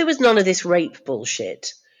 if there was none of this rape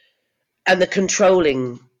bullshit and the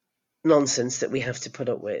controlling nonsense that we have to put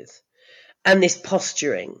up with and this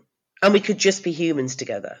posturing, and we could just be humans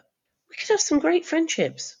together, we could have some great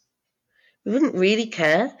friendships. We wouldn't really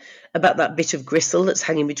care about that bit of gristle that's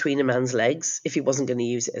hanging between a man's legs if he wasn't going to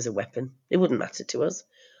use it as a weapon. It wouldn't matter to us.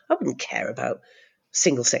 I wouldn't care about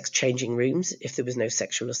single-sex changing rooms if there was no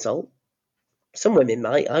sexual assault. Some women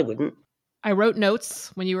might, I wouldn't. I wrote notes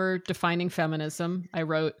when you were defining feminism. I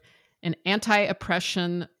wrote an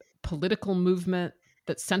anti-oppression political movement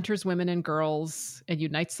that centers women and girls and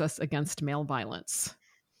unites us against male violence.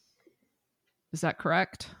 Is that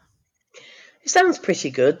correct? It sounds pretty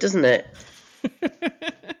good, doesn't it?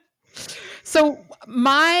 So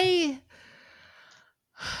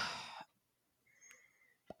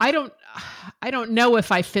I don't know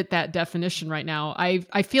if I fit that definition right now.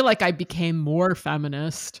 I feel like I became more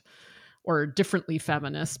feminist or differently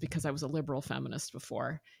feminist because I was a liberal feminist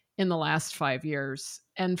before in the last 5 years.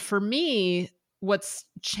 And for me, what's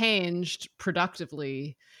changed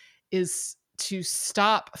productively is to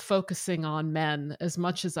stop focusing on men as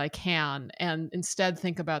much as I can and instead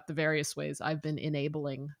think about the various ways I've been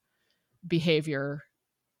enabling behavior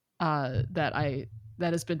that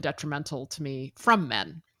has been detrimental to me from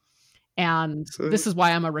men. And this is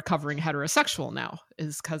why I'm a recovering heterosexual now,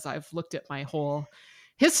 is because I've looked at my whole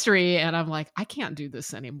history and I'm like, I can't do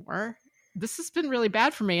this anymore. This has been really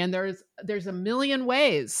bad for me. And there's a million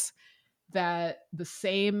ways that the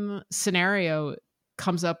same scenario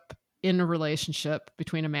comes up in a relationship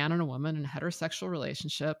between a man and a woman in a heterosexual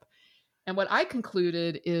relationship. And what I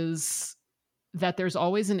concluded is that there's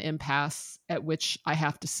always an impasse at which I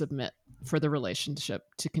have to submit for the relationship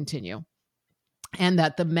to continue. And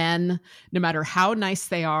that the men, no matter how nice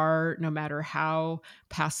they are, no matter how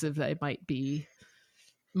passive they might be,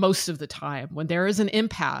 most of the time, when there is an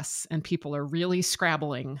impasse and people are really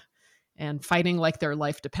scrabbling and fighting like their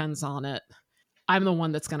life depends on it, I'm the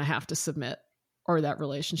one that's going to have to submit or that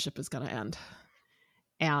relationship is going to end.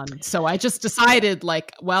 And so I just decided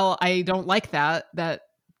like, well, I don't like that. That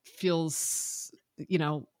feels,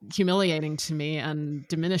 humiliating to me and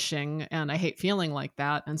diminishing. And I hate feeling like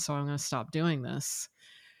that. And so I'm going to stop doing this.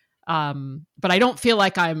 But I don't feel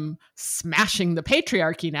like I'm smashing the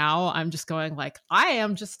patriarchy now. I'm just going like, I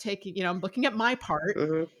am just taking, I'm looking at my part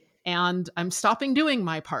and I'm stopping doing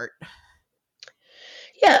my part.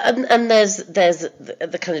 Yeah, and there's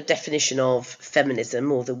the kind of definition of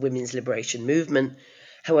feminism or the women's liberation movement,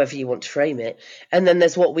 however you want to frame it. And then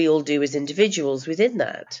there's what we all do as individuals within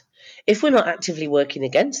that. If we're not actively working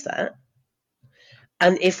against that,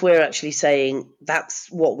 and if we're actually saying that's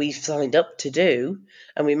what we've signed up to do,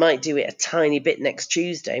 and we might do it a tiny bit next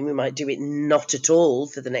Tuesday, and we might do it not at all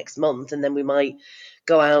for the next month, and then we might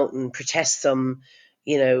go out and protest some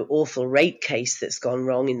awful rape case that's gone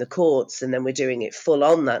wrong in the courts, and then we're doing it full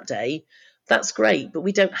on that day, that's great. But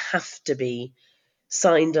we don't have to be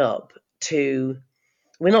signed up to,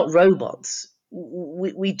 we're not robots.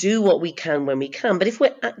 We do what we can when we can. But if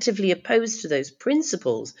we're actively opposed to those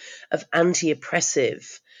principles of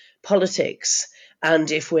anti-oppressive politics, and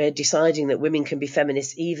if we're deciding that women can be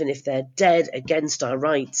feminists even if they're dead against our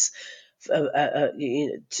rights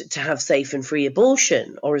to have safe and free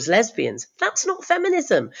abortion, or as lesbians, that's not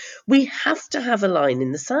feminism. We have to have a line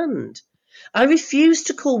in the sand. I refuse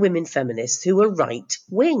to call women feminists who are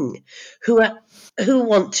right-wing, who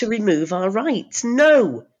want to remove our rights.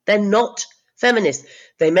 No, they're not feminists.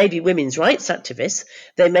 They may be women's rights activists.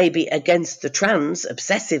 They may be against the trans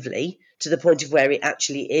obsessively to the point of where it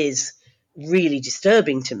actually is really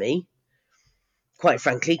disturbing to me, quite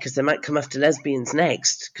frankly, because they might come after lesbians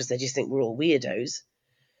next because they just think we're all weirdos.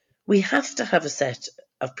 We have to have a set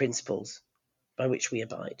of principles by which we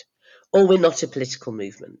abide, or we're not a political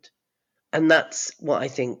movement. And that's what I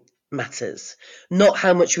think matters, not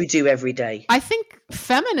how much we do every day. I think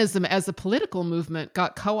feminism as a political movement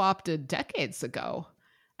got co-opted decades ago.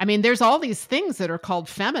 I mean, there's all these things that are called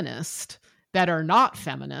feminist that are not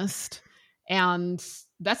feminist. And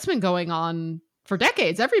that's been going on for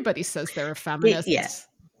decades. Everybody says they're a feminist.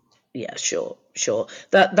 Yeah, sure.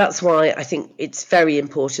 That's why I think it's very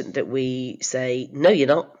important that we say, no, you're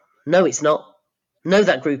not. No, it's not. No,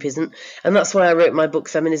 that group isn't. And that's why I wrote my book,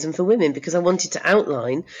 Feminism for Women, because I wanted to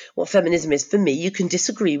outline what feminism is for me. You can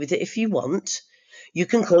disagree with it if you want. You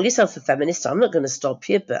can call yourself a feminist. I'm not going to stop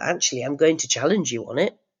you, but actually I'm going to challenge you on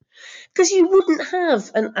it. Because you wouldn't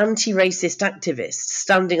have an anti-racist activist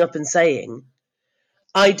standing up and saying,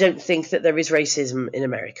 I don't think that there is racism in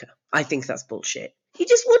America. I think that's bullshit. You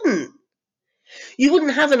just wouldn't. You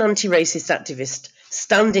wouldn't have an anti-racist activist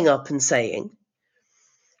standing up and saying,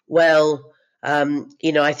 well,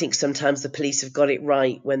 I think sometimes the police have got it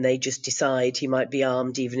right when they just decide he might be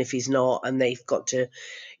armed even if he's not, and they've got to,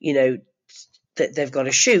 they've got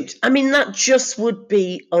to shoot. I mean, that just would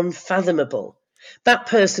be unfathomable. That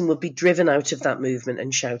person would be driven out of that movement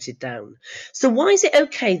and shouted down. So why is it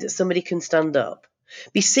okay that somebody can stand up,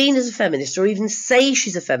 be seen as a feminist, or even say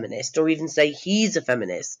she's a feminist, or even say he's a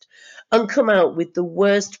feminist, and come out with the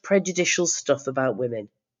worst prejudicial stuff about women?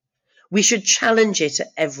 We should challenge it at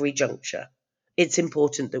every juncture. It's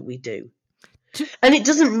important that we do. And it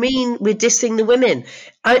doesn't mean we're dissing the women.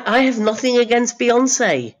 I have nothing against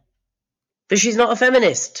Beyonce, but she's not a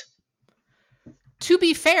feminist. To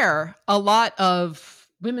be fair, a lot of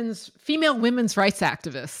female women's rights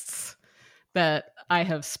activists that I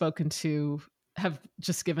have spoken to have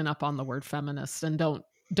just given up on the word feminist and don't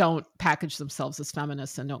don't package themselves as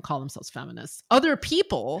feminists and don't call themselves feminists. Other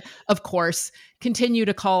people, of course, continue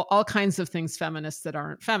to call all kinds of things feminists that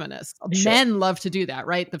aren't feminists. Sure. Men love to do that,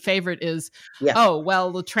 right? The favorite is, Yeah. oh,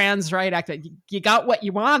 well, the trans right act, you got what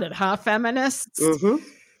you wanted, huh, feminists?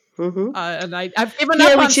 And I've given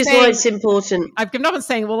up on which is saying, why it's important. I've given up on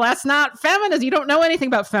saying, well, that's not feminism. You don't know anything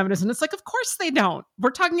about feminism. It's like, of course they don't.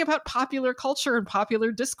 We're talking about popular culture and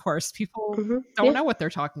popular discourse. People don't know what they're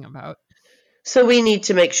talking about. So we need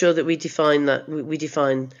to make sure that we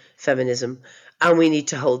define feminism, and we need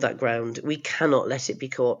to hold that ground. We cannot let it be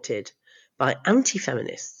co-opted by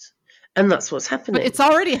anti-feminists, and that's what's happening. But it's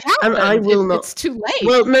already happened. And I will not. It's too late.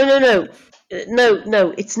 Well,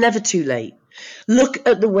 no. It's never too late. Look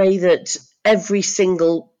at the way that every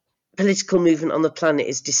single political movement on the planet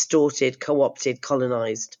is distorted, co-opted,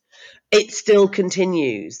 colonized. It still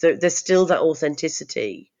continues. There's still that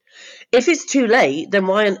authenticity. If it's too late, then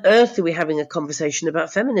why on earth are we having a conversation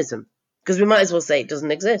about feminism? Because we might as well say it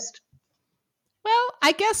doesn't exist. Well,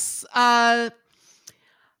 I guess, how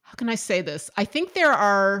can I say this? I think there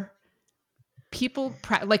are people,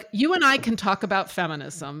 like you and I can talk about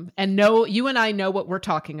feminism and you and I know what we're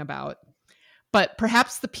talking about. But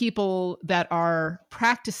perhaps the people that are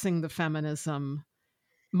practicing the feminism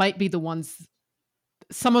might be the ones,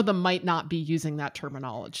 some of them might not be using that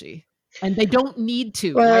terminology. And they don't need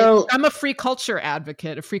to. Well, I'm a free culture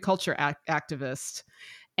advocate, a free culture activist.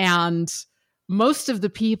 And most of the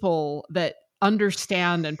people that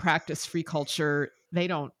understand and practice free culture, they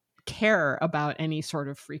don't care about any sort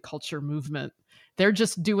of free culture movement. They're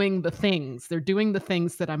just doing the things. They're doing the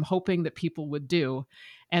things that I'm hoping that people would do.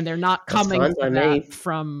 And they're not coming to that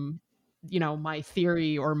from, my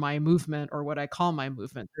theory or my movement or what I call my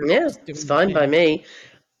movement. It's fine by me.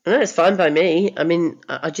 No, it's fine by me. I mean,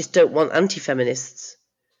 I just don't want anti-feminists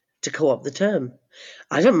to co-opt the term.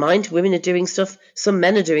 I don't mind women are doing stuff. Some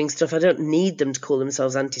men are doing stuff. I don't need them to call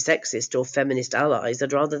themselves anti-sexist or feminist allies.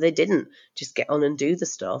 I'd rather they didn't. Just get on and do the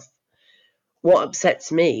stuff. What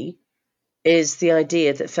upsets me is the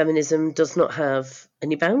idea that feminism does not have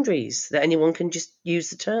any boundaries, that anyone can just use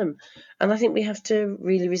the term. And I think we have to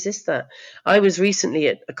really resist that. I was recently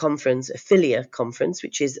at a conference, a Philia conference,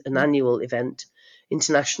 which is an annual event,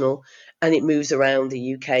 international, and it moves around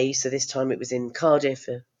the UK. So this time it was in Cardiff,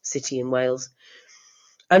 a city in Wales.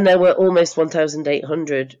 And there were almost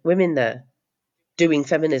 1,800 women there doing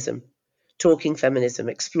feminism, talking feminism,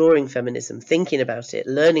 exploring feminism, thinking about it,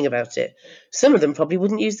 learning about it. Some of them probably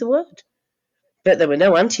wouldn't use the word. But there were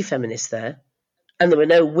no anti-feminists there. And there were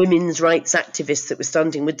no women's rights activists that were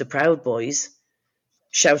standing with the Proud Boys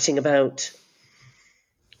shouting about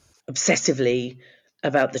obsessively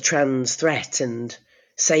about the trans threat and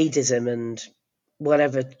sadism and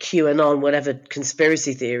whatever QAnon, whatever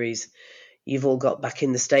conspiracy theories you've all got back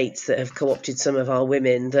in the States that have co-opted some of our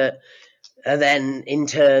women that are then in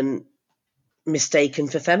turn mistaken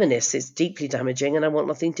for feminists. It's deeply damaging and I want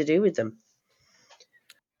nothing to do with them.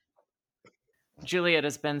 Julie, it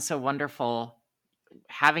has been so wonderful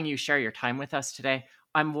having you share your time with us today.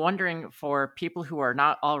 I'm wondering, for people who are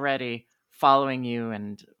not already following you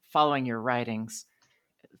and following your writings,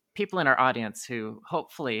 people in our audience who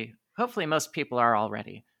hopefully most people are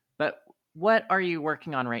already, but what are you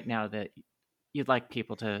working on right now that you'd like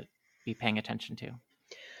people to be paying attention to?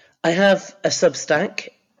 I have a Substack,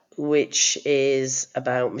 which is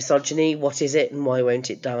about misogyny. What is it and why won't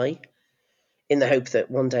it die? In the hope that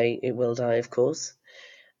one day it will die, of course.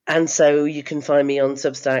 And so you can find me on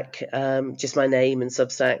Substack. Just my name and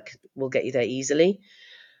Substack will get you there easily.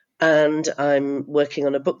 And I'm working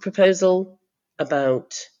on a book proposal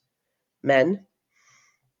about men,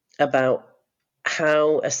 about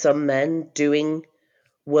how are some men doing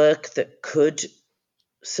work that could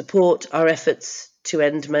support our efforts to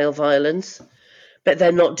end male violence, but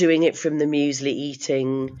they're not doing it from the muesli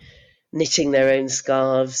eating, knitting their own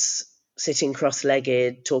scarves, sitting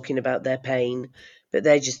cross-legged, talking about their pain, but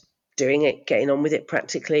they're just doing it, getting on with it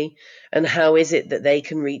practically. And how is it that they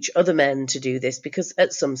can reach other men to do this? Because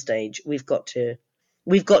at some stage we've got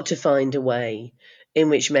to find a way in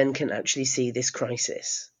which men can actually see this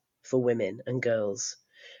crisis for women and girls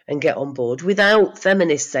and get on board without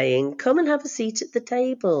feminists saying, come and have a seat at the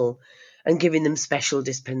table and giving them special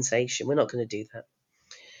dispensation. We're not going to do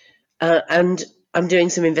that. And I'm doing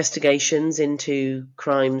some investigations into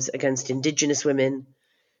crimes against Indigenous women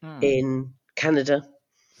in Canada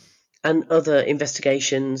and other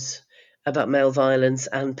investigations about male violence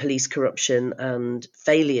and police corruption and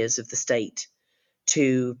failures of the state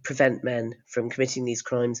to prevent men from committing these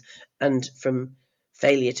crimes and from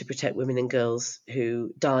failure to protect women and girls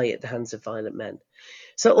who die at the hands of violent men.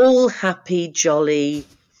 So all happy, jolly,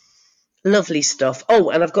 Lovely stuff. Oh,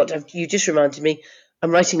 and you just reminded me,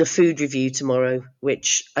 I'm writing a food review tomorrow,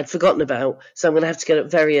 which I'd forgotten about. So I'm going to have to get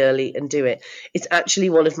up very early and do it. It's actually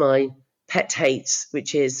one of my pet hates,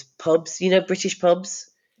 which is pubs, British pubs.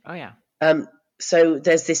 Oh, yeah. So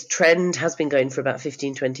there's this trend, has been going for about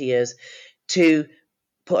 15, 20 years, to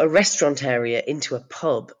put a restaurant area into a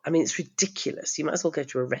pub. I mean, it's ridiculous. You might as well go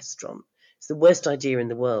to a restaurant. It's the worst idea in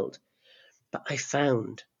the world. But I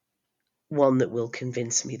found one that will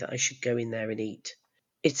convince me that I should go in there and eat.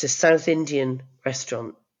 It's a South Indian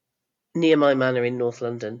restaurant near my manor in North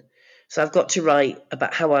London. So I've got to write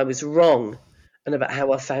about how I was wrong and about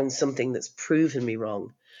how I found something that's proven me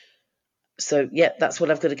wrong. So, yeah, that's what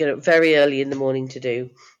I've got to get up very early in the morning to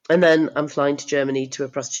do. And then I'm flying to Germany to a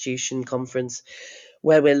prostitution conference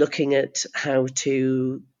where we're looking at how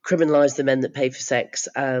to criminalise the men that pay for sex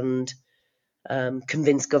and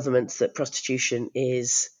convince governments that prostitution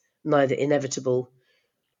is neither inevitable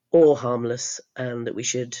or harmless, and that we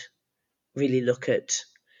should really look at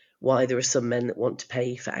why there are some men that want to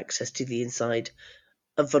pay for access to the inside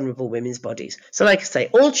of vulnerable women's bodies. So, like I say,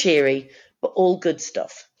 all cheery, but all good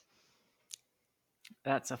stuff.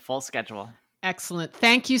 That's a full schedule. Excellent.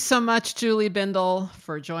 Thank you so much, Julie Bindel,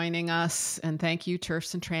 for joining us. And thank you,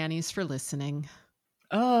 TERFs and trannies, for listening.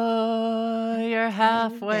 Oh, you're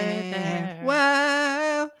halfway there.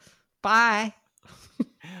 Whoa. Bye.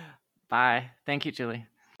 Bye. Thank you, Julie.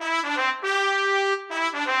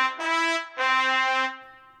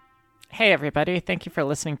 Hey, everybody. Thank you for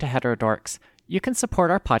listening to Heterodorks. You can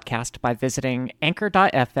support our podcast by visiting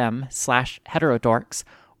anchor.fm/heterodorks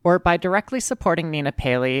or by directly supporting Nina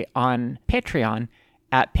Paley on Patreon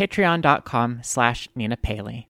at patreon.com/Nina Paley.